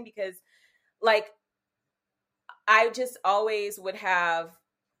something, because like I just always would have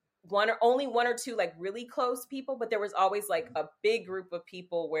only one or two like really close people, but there was always like a big group of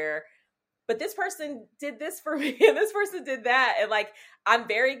people where, but this person did this for me and this person did that. And like, I'm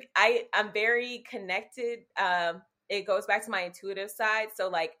very connected it goes back to my intuitive side. So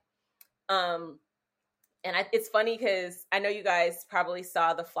like, it's funny because I know you guys probably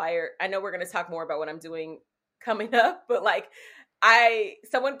saw the flyer. I know we're going to talk more about what I'm doing coming up, but like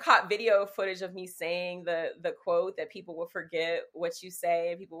someone caught video footage of me saying the quote that people will forget what you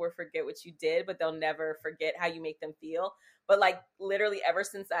say and people will forget what you did, but they'll never forget how you make them feel. But like literally ever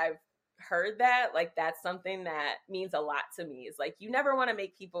since I've heard that, like that's something that means a lot to me. Is like you never want to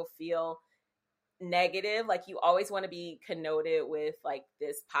make people feel negative. Like you always want to be connoted with like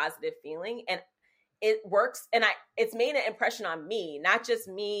this positive feeling, and it works. And it's made an impression on me, not just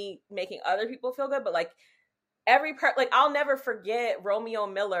me making other people feel good, but like every part. Like I'll never forget Romeo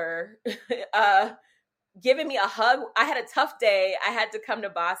Miller giving me a hug. I had a tough day. I had to come to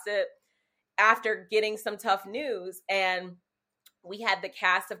Bossip after getting some tough news, and we had the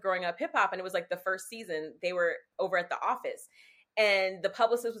cast of Growing Up Hip Hop, and it was like the first season. They were over at the office, and the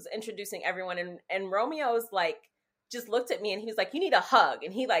publicist was introducing everyone, and Romeo's like just looked at me and he was like, "You need a hug,"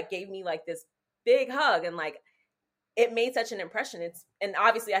 and he like gave me like this big hug, and like it made such an impression. And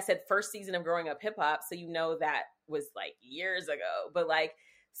obviously I said first season of Growing Up Hip Hop, so you know that was like years ago, but like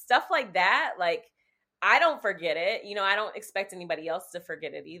stuff like that, like I don't forget it. You know, I don't expect anybody else to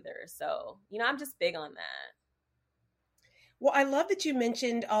forget it either. So, you know, I'm just big on that. Well, I love that you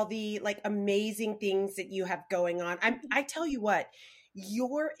mentioned all the like amazing things that you have going on. I tell you what,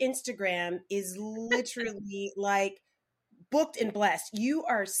 your Instagram is literally like booked and blessed. You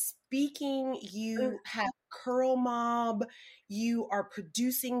are speaking, you have Curl Mob, you are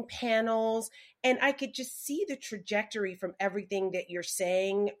producing panels, and I could just see the trajectory from everything that you're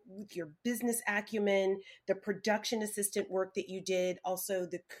saying with your business acumen, the production assistant work that you did, also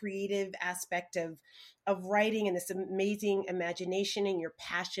the creative aspect of writing and this amazing imagination and your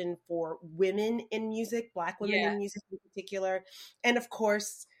passion for women in music, Black women in music in particular, and of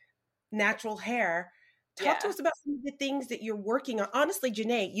course, natural hair. Talk to us about some of the things that you're working on. Honestly,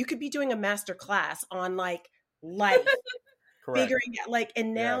 Janee, you could be doing a master class on like life, figuring out like,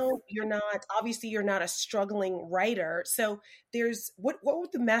 and now you're not a struggling writer. So there's, what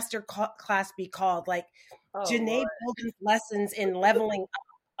would the master class be called? Like Janee Bolden's lessons in leveling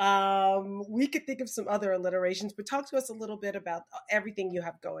up. We could think of some other alliterations, but talk to us a little bit about everything you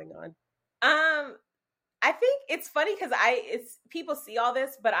have going on. I think it's funny because people see all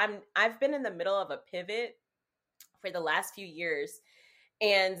this, but I've been in the middle of a pivot for the last few years.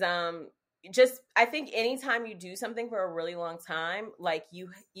 And I think anytime you do something for a really long time, like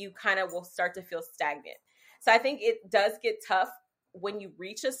you kind of will start to feel stagnant. So I think it does get tough when you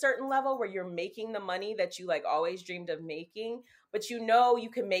reach a certain level where you're making the money that you like always dreamed of making, but you know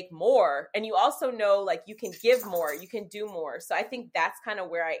you can make more, and you also know like you can give more, you can do more. So I think that's kind of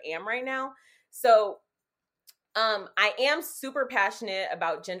where I am right now. So I am super passionate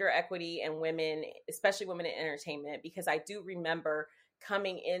about gender equity and women, especially women in entertainment, because I do remember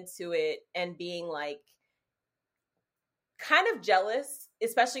coming into it and being like kind of jealous,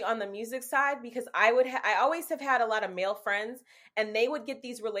 especially on the music side, because I always have had a lot of male friends, and they would get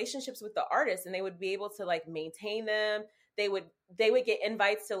these relationships with the artists and they would be able to like maintain them. They would get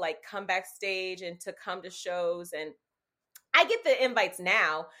invites to like come backstage and to come to shows, and I get the invites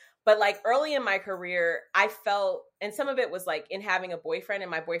now. But like early in my career, I felt, and some of it was like in having a boyfriend, and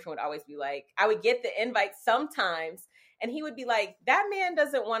my boyfriend would always be like, I would get the invite sometimes, and he would be like, that man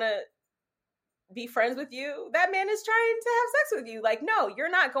doesn't want to be friends with you. That man is trying to have sex with you. Like, no, you're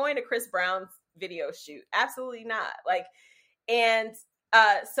not going to Chris Brown's video shoot. Absolutely not. Like, and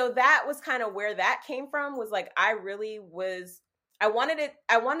so that was kind of where that came from, was like, I wanted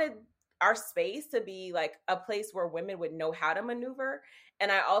our space to be like a place where women would know how to maneuver.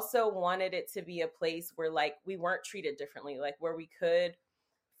 And I also wanted it to be a place where like we weren't treated differently, like where we could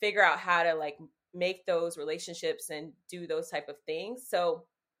figure out how to like make those relationships and do those type of things. So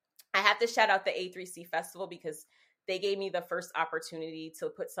I have to shout out the A3C Festival, because they gave me the first opportunity to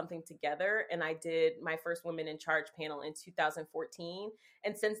put something together. And I did my first Women in Charge panel in 2014.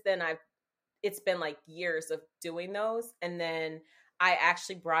 And since then it's been like years of doing those. And then I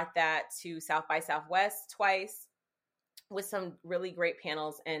actually brought that to South by Southwest twice with some really great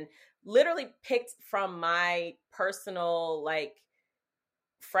panels, and literally picked from my personal like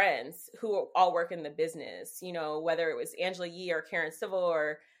friends who all work in the business, you know, whether it was Angela Yee or Karen Civil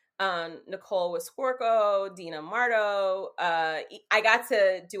or Nicole Wiscorco, Dina Marto. I got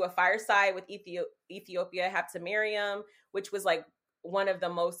to do a fireside with Ethiopia Haptemariam, which was like one of the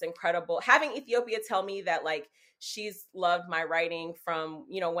most incredible. Having Ethiopia tell me that like she's loved my writing from,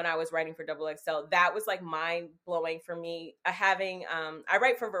 you know, when I was writing for XXL, that was like mind blowing for me. I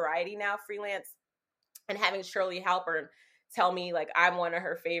write for Variety now, freelance, and having Shirley Halpern tell me like I'm one of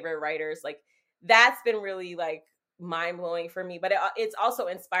her favorite writers, like that's been really like mind blowing for me, but it's also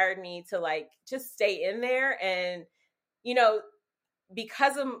inspired me to like just stay in there. And, you know,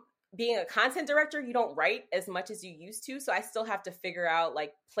 because of being a content director, you don't write as much as you used to. So I still have to figure out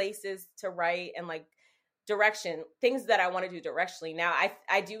like places to write and like direction, things that I want to do directionally. Now,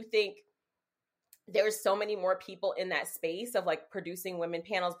 I do think there's so many more people in that space of like producing women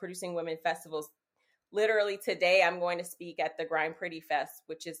panels, producing women festivals. Literally today, I'm going to speak at the Grind Pretty Fest,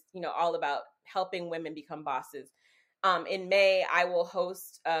 which is, you know, all about helping women become bosses. In May, I will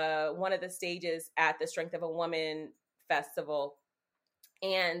host one of the stages at the Strength of a Woman Festival.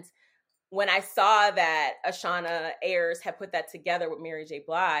 And when I saw that Ashana Ayers had put that together with Mary J.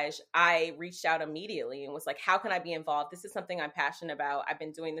 Blige, I reached out immediately and was like, how can I be involved? This is something I'm passionate about. I've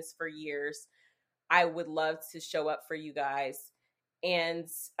been doing this for years. I would love to show up for you guys. And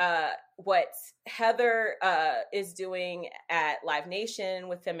what Heather is doing at Live Nation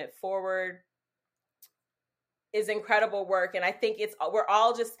with Femme It Forward is incredible work. And I think we're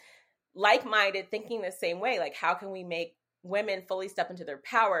all just like-minded, thinking the same way. Like, how can we make women fully step into their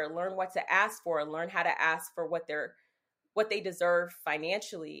power, learn what to ask for, learn how to ask for what they deserve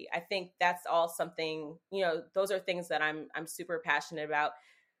financially? I think that's all something, you know, those are things that I'm super passionate about.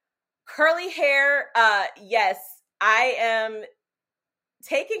 Curly hair, yes, I am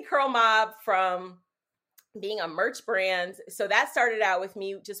taking Curl Mob from being a merch brand. So that started out with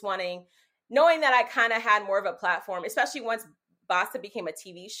me just knowing that I kind of had more of a platform, especially once Bossa became a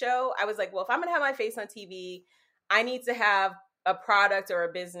TV show. I was like, well, if I'm going to have my face on TV, I need to have a product or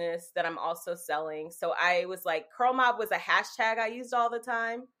a business that I'm also selling. So I was like, Curl Mob was a hashtag I used all the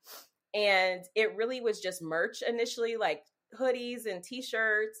time. And it really was just merch initially, like hoodies and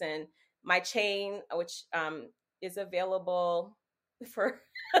t-shirts and my chain, which is available for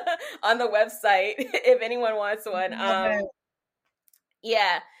on the website if anyone wants one.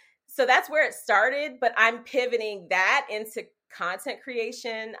 Yeah. So that's where it started, but I'm pivoting that into content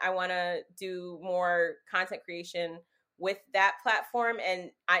creation. I want to do more content creation with that platform,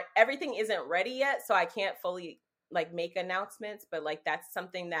 and everything isn't ready yet, so I can't fully like make announcements, but like that's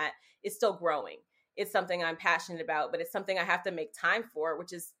something that is still growing. It's something I'm passionate about, but it's something I have to make time for,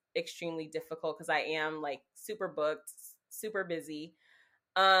 which is extremely difficult because I am like super booked, super busy.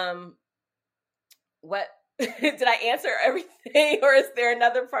 What did I answer everything, or is there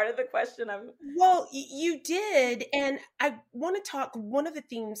another part of the question? Well, you did, and I want to talk. One of the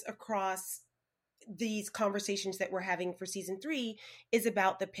themes across these conversations that we're having for season 3 is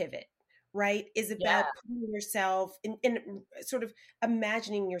about the pivot, right? Is about putting yourself in sort of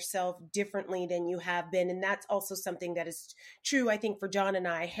imagining yourself differently than you have been. And that's also something that is true, I think, for John and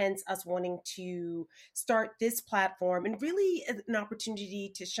I, hence us wanting to start this platform and really an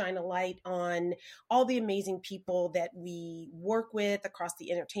opportunity to shine a light on all the amazing people that we work with across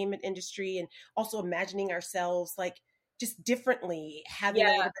the entertainment industry, and also imagining ourselves like just differently, having a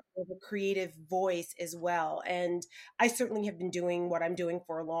little bit of a creative voice as well. And I certainly have been doing what I'm doing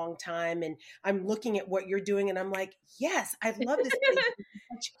for a long time, and I'm looking at what you're doing and I'm like, yes, I love this.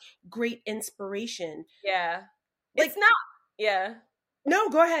 Such great inspiration. Yeah. Like, it's not, yeah. No,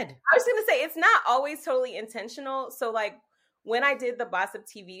 go ahead. I was going to say, it's not always totally intentional. So like when I did the Boss Up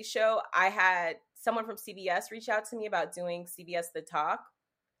TV show, I had someone from CBS reach out to me about doing CBS The Talk.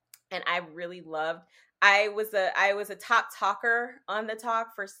 And I really loved, I was a top talker on The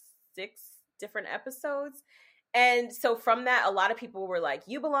Talk for 6 different episodes. And so from that, a lot of people were like,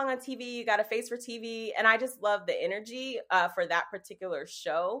 you belong on TV, you got a face for TV. And I just love the energy for that particular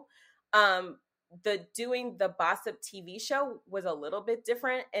show. Doing the Boss Up TV show was a little bit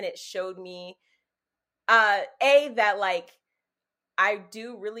different. And it showed me, that like, I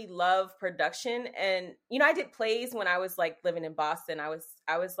do really love production. And, you know, I did plays when I was like living in Boston. I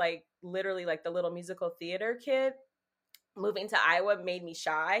was like literally like the little musical theater kid. Moving to Iowa made me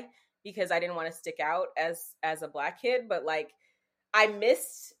shy because I didn't want to stick out as a Black kid. But like, I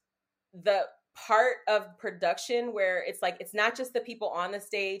missed the part of production where it's like, it's not just the people on the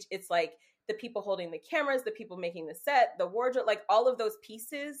stage. It's like the people holding the cameras, the people making the set, the wardrobe, like all of those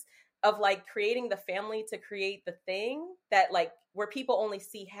pieces of like creating the family to create the thing that like where people only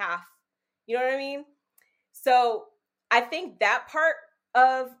see half, you know what I mean? So I think that part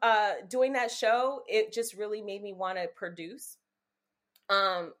of doing that show, it just really made me want to produce.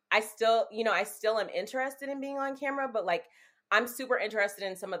 I still am interested in being on camera, but like I'm super interested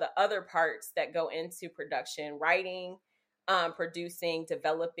in some of the other parts that go into production, writing, producing,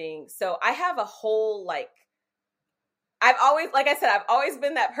 developing. So I have a whole like, I've always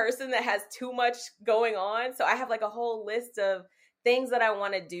been that person that has too much going on. So I have like a whole list of things that I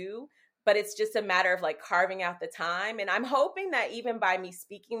want to do, but it's just a matter of like carving out the time. And I'm hoping that even by me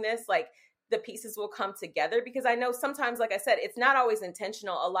speaking this, like the pieces will come together, because I know sometimes, like I said, it's not always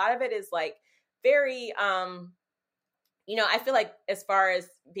intentional. A lot of it is like very, I feel like as far as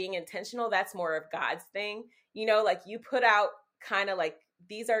being intentional, that's more of God's thing. Like you put out kind of like,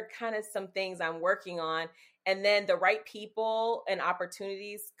 these are kind of some things I'm working on. And then the right people and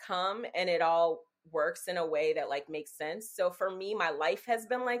opportunities come and it all works in a way that like makes sense. So for me, my life has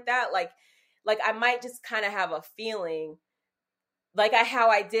been like that. Like I might just kind of have a feeling like how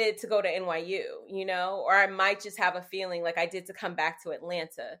I did to go to NYU, or I might just have a feeling like I did to come back to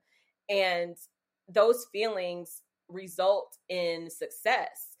Atlanta. And those feelings result in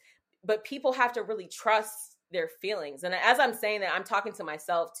success. But people have to really trust their feelings. And as I'm saying that, I'm talking to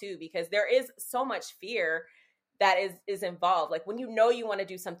myself too, because there is so much fear that is involved. Like when you want to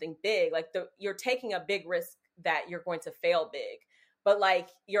do something big, like you're taking a big risk that you're going to fail big, but like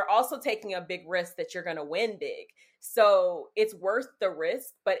you're also taking a big risk that you're going to win big. So it's worth the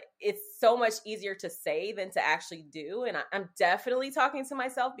risk, but it's so much easier to say than to actually do. And I'm definitely talking to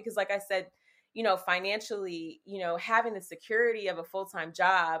myself because, like I said, financially, having the security of a full-time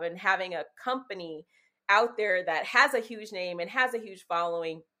job and having a company out there that has a huge name and has a huge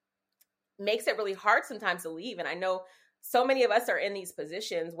following makes it really hard sometimes to leave. And I know so many of us are in these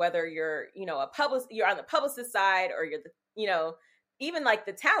positions, whether you're, you're on the publicist side or you're the, even like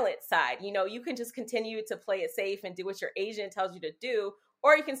the talent side, you can just continue to play it safe and do what your agent tells you to do,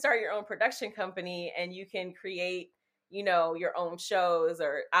 or you can start your own production company and you can create, your own shows,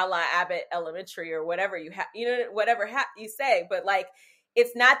 or a la Abbott Elementary or whatever you have, whatever you say. But like,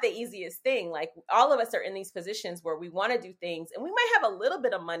 it's not the easiest thing. Like all of us are in these positions where we want to do things and we might have a little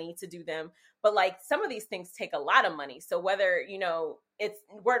bit of money to do them, but like some of these things take a lot of money. So whether,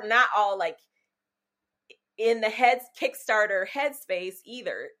 we're not all like in the Kickstarter headspace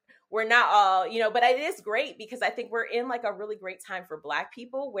either. We're not all, but it is great because I think we're in like a really great time for Black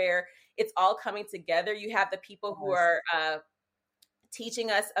people where it's all coming together. You have the people who are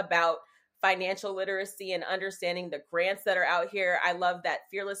teaching us about financial literacy and understanding the grants that are out here. I love that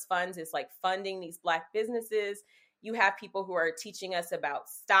Fearless Funds is like funding these Black businesses. You have people who are teaching us about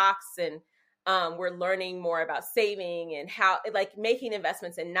stocks, and we're learning more about saving and how like making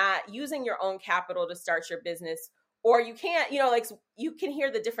investments and not using your own capital to start your business. Or you can't, like you can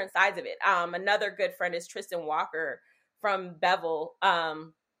hear the different sides of it. Another good friend is Tristan Walker from Bevel.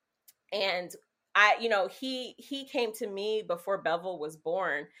 And he came to me before Bevel was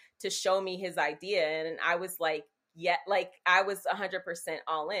born to show me his idea. And I was like, I was 100%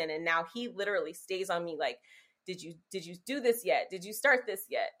 all in. And now he literally stays on me like, did you do this yet? Did you start this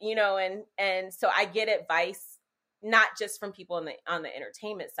yet? And so I get advice, not just from people on the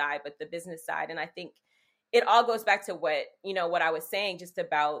entertainment side, but the business side. And I think it all goes back to what I was saying, just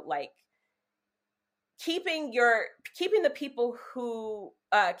about like keeping the people who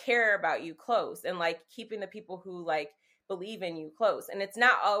care about you close, and like keeping the people who like believe in you close. And it's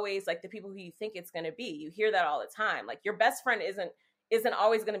not always like the people who you think it's going to be. You hear that all the time. Like your best friend isn't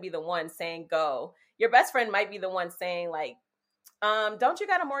always going to be the one saying go. Your best friend might be the one saying like, don't you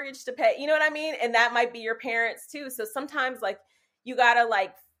got a mortgage to pay? You know what I mean? And that might be your parents too. So sometimes like you got to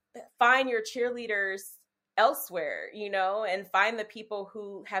like find your cheerleaders elsewhere, and find the people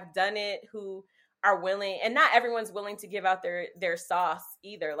who have done it, who are willing. And not everyone's willing to give out their sauce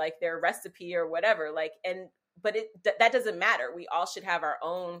either, like their recipe or whatever. Like, but that doesn't matter. We all should have our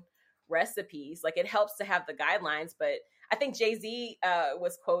own recipes. Like it helps to have the guidelines. But I think Jay-Z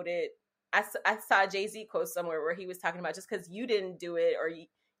was quoted. I saw a Jay-Z quote somewhere where he was talking about, just because you didn't do it or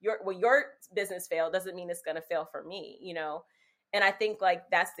your business failed doesn't mean it's going to fail for me, And I think like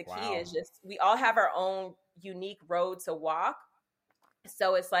that's the key. Is just we all have our own unique road to walk.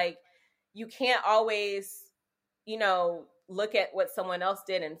 So it's like you can't always, look at what someone else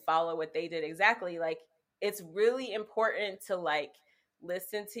did and follow what they did exactly. Like it's really important to like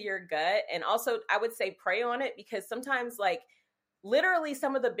listen to your gut, and also I would say pray on it, because sometimes like literally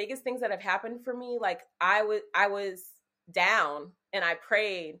some of the biggest things that have happened for me, like I was down and I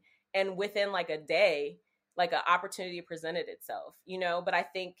prayed, and within like a day, like an opportunity presented itself, but I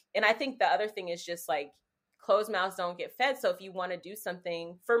think the other thing is just like closed mouths don't get fed. So if you want to do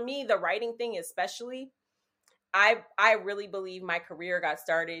something, for me, the writing thing, especially, I really believe my career got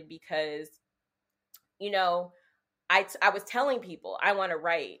started because, I was telling people I want to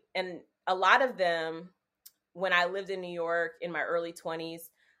write. And a lot of them, when I lived in New York in my early 20s,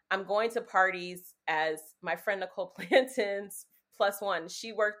 I'm going to parties as my friend Nicole Planton's plus one.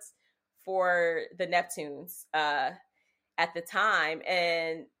 She worked for the Neptunes at the time.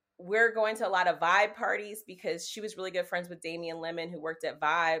 And we're going to a lot of Vibe parties because she was really good friends with Damian Lemon, who worked at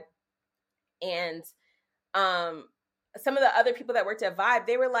Vibe. And some of the other people that worked at Vibe,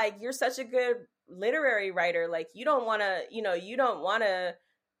 they were like, you're such a good literary writer. Like, you don't want to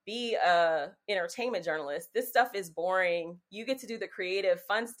be a entertainment journalist. This stuff is boring. You get to do the creative,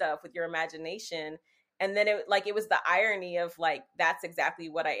 fun stuff with your imagination. And then it was the irony of like, that's exactly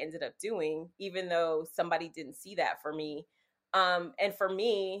what I ended up doing, even though somebody didn't see that for me. And for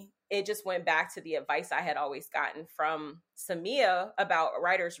me, it just went back to the advice I had always gotten from Samia about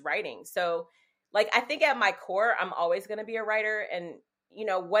writers writing. So like, I think at my core, I'm always going to be a writer. And,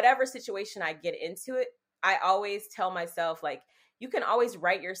 whatever situation I get into it, I always tell myself, like, you can always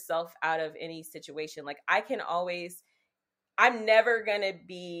write yourself out of any situation. Like, I'm never going to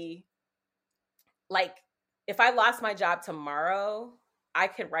be like, if I lost my job tomorrow, I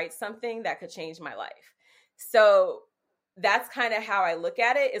could write something that could change my life. So that's kind of how I look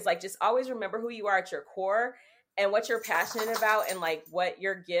at it, is like, just always remember who you are at your core and what you're passionate about and like what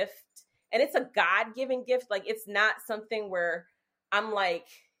your gift. And it's a God-given gift. Like, it's not something where I'm like,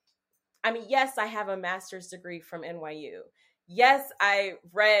 I mean, yes, I have a master's degree from NYU. Yes, I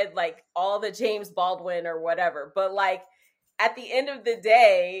read like all the James Baldwin or whatever. But like, at the end of the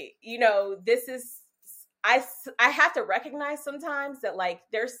day, this is, I have to recognize sometimes that like,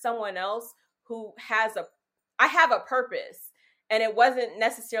 there's someone else who I have a purpose. And it wasn't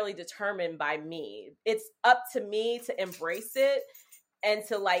necessarily determined by me. It's up to me to embrace it and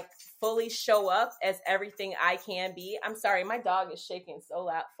to like fully show up as everything I can be. I'm sorry, my dog is shaking so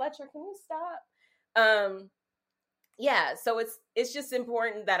loud. Fletcher, can you stop? Yeah, so it's just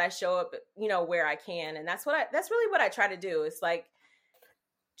important that I show up, where I can. And that's really what I try to do. It's like,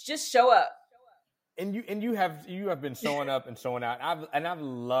 just show up. And you have been showing up and showing out. I've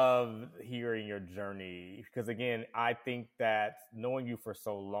loved hearing your journey, because again, I think that knowing you for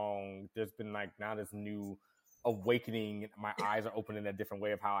so long, there's been like now this new awakening. My eyes are opening a different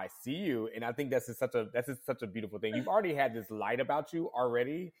way of how I see you, and I think that's just such a beautiful thing. You've already had this light about you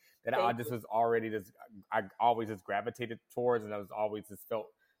already that I always just gravitated towards, and I was always just felt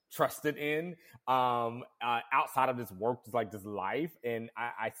trusted in outside of this work, just like this life. And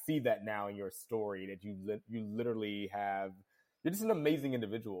I see that now in your story, that you literally you're just an amazing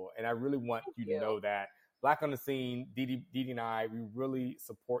individual. And I really want you to know that Black on the Scene, Didi and I, we really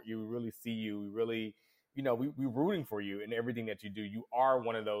support you. We really see you. We really, we're rooting for you in everything that you do. You are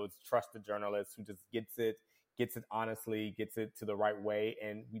one of those trusted journalists who just gets it honestly, gets it to the right way.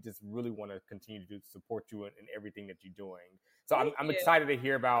 And we just really want to continue to support you in everything that you're doing. So I'm excited to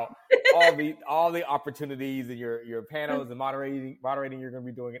hear about all the opportunities and your panels and moderating you're going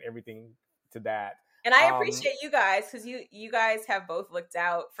to be doing, and everything to that. And I appreciate you guys, because you guys have both looked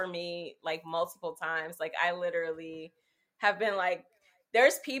out for me like multiple times. Like, I literally have been like,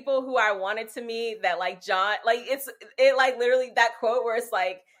 there's people who I wanted to meet that like John, like it like literally that quote where it's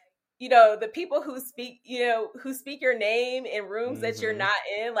like, the people who speak your name in rooms that you're not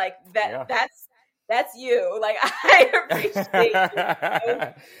in, like that's you. Like, I appreciate you.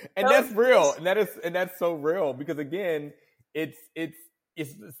 And that's real. And that's so real, because again, it's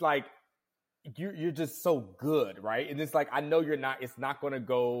like you're just so good, right? And it's like, I know you're not going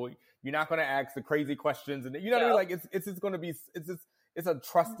to ask the crazy questions, and what I mean? Like, it's just going to be, it's a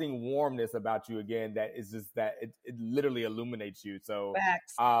trusting warmness about you again that is just that it literally illuminates you. So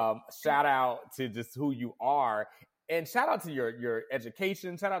shout out to just who you are. And shout out to your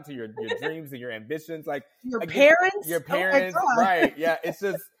education. Shout out to your dreams and your ambitions. Like, your parents, oh, right? Yeah, it's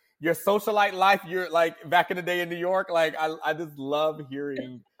just your socialite life. You're like back in the day in New York. Like, I just love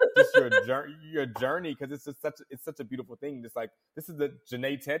hearing just your journey, because it's such a beautiful thing. Just like, this is the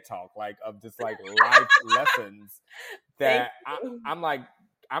Janee TED Talk, like, of just like life lessons that I'm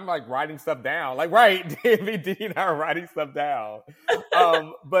like writing stuff down. Like, right, Didi and I are writing stuff down.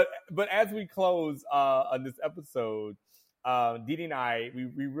 But as we close on this episode, Didi and I,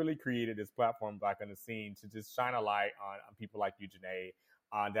 we really created this platform, Black on the Scene, to just shine a light on people like you, Janee,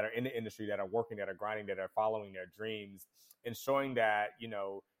 that are in the industry, that are working, that are grinding, that are following their dreams, and showing that,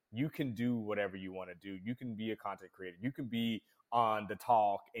 you can do whatever you want to do. You can be a content creator. You can be on The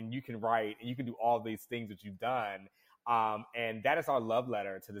Talk, and you can write, and you can do all these things that you've done. And that is our love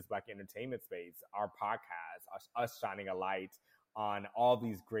letter to this Black entertainment space, our podcast, us shining a light on all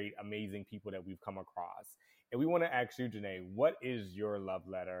these great, amazing people that we've come across. And we want to ask you, Janee, what is your love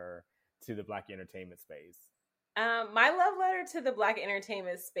letter to the Black entertainment space? My love letter to the Black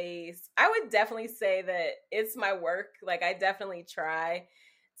entertainment space, I would definitely say that it's my work. Like, I definitely try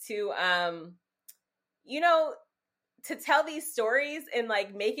to, to tell these stories and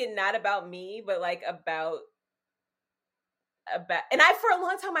like make it not about me, but like about, and for a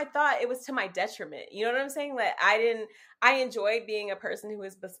long time, I thought it was to my detriment. You know what I'm saying? Like, I enjoyed being a person who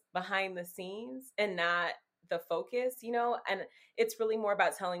was behind the scenes and not the focus, you know, and it's really more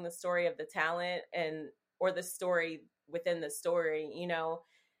about telling the story of the talent or the story within the story, you know.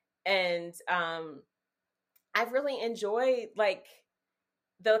 And I've really enjoyed like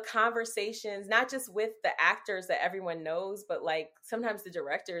the conversations, not just with the actors that everyone knows, but like sometimes the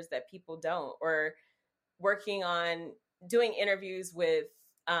directors that people don't, or working on doing interviews with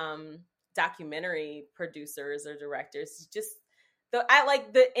documentary producers or directors. Just I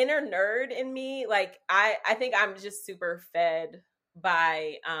like the inner nerd in me. Like I think I'm just super fed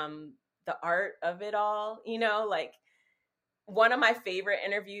by the art of it all, you know. Like one of my favorite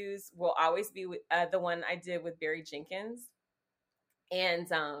interviews will always be the one I did with Barry Jenkins. And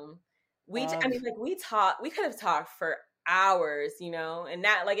we could have talked for hours, you know, and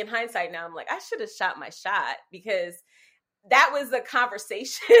that, like, in hindsight now I'm like, I should have shot my shot, because that was a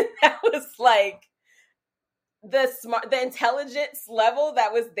conversation that was like the intelligence level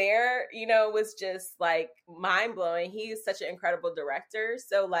that was there, you know, was just like mind blowing. He's such an incredible director.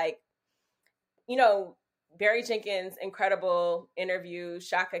 So like, you know, Barry Jenkins, incredible interview,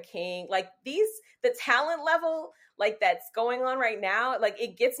 Shaka King, like the talent level like that's going on right now, like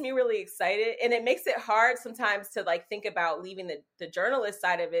it gets me really excited, and it makes it hard sometimes to like think about leaving the journalist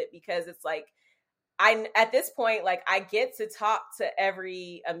side of it, because it's like at this point, like I get to talk to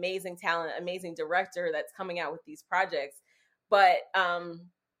every amazing talent, amazing director that's coming out with these projects. But,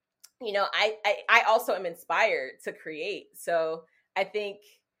 you know, I also am inspired to create. So I think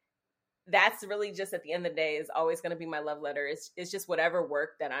that's really just at the end of the day is always going to be my love letter. It's just whatever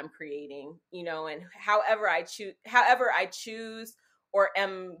work that I'm creating, you know, and however I choose or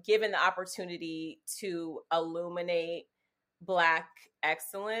am given the opportunity to illuminate Black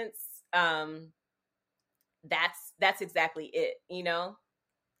excellence. That's exactly it. You know,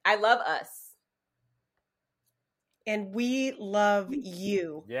 I love us. And we love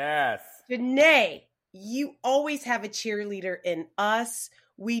you. Yes. Janee, you always have a cheerleader in us.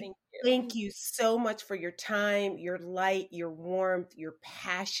 We thank you so much for your time, your light, your warmth, your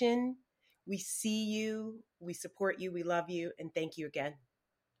passion. We see you, we support you, we love you, and thank you again.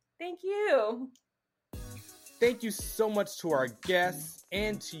 Thank you. Thank you so much to our guests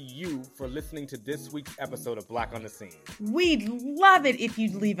and to you for listening to this week's episode of Black on the Scene. We'd love it if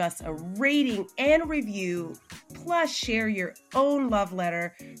you'd leave us a rating and review, plus share your own love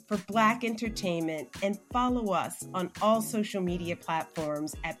letter for Black entertainment, and follow us on all social media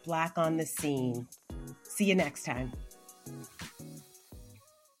platforms at Black on the Scene. See you next time.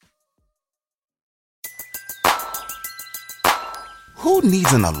 Who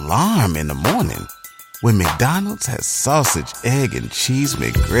needs an alarm in the morning when McDonald's has sausage, egg, and cheese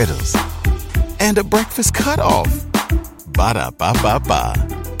McGriddles and a breakfast cutoff? Ba-da-ba-ba-ba.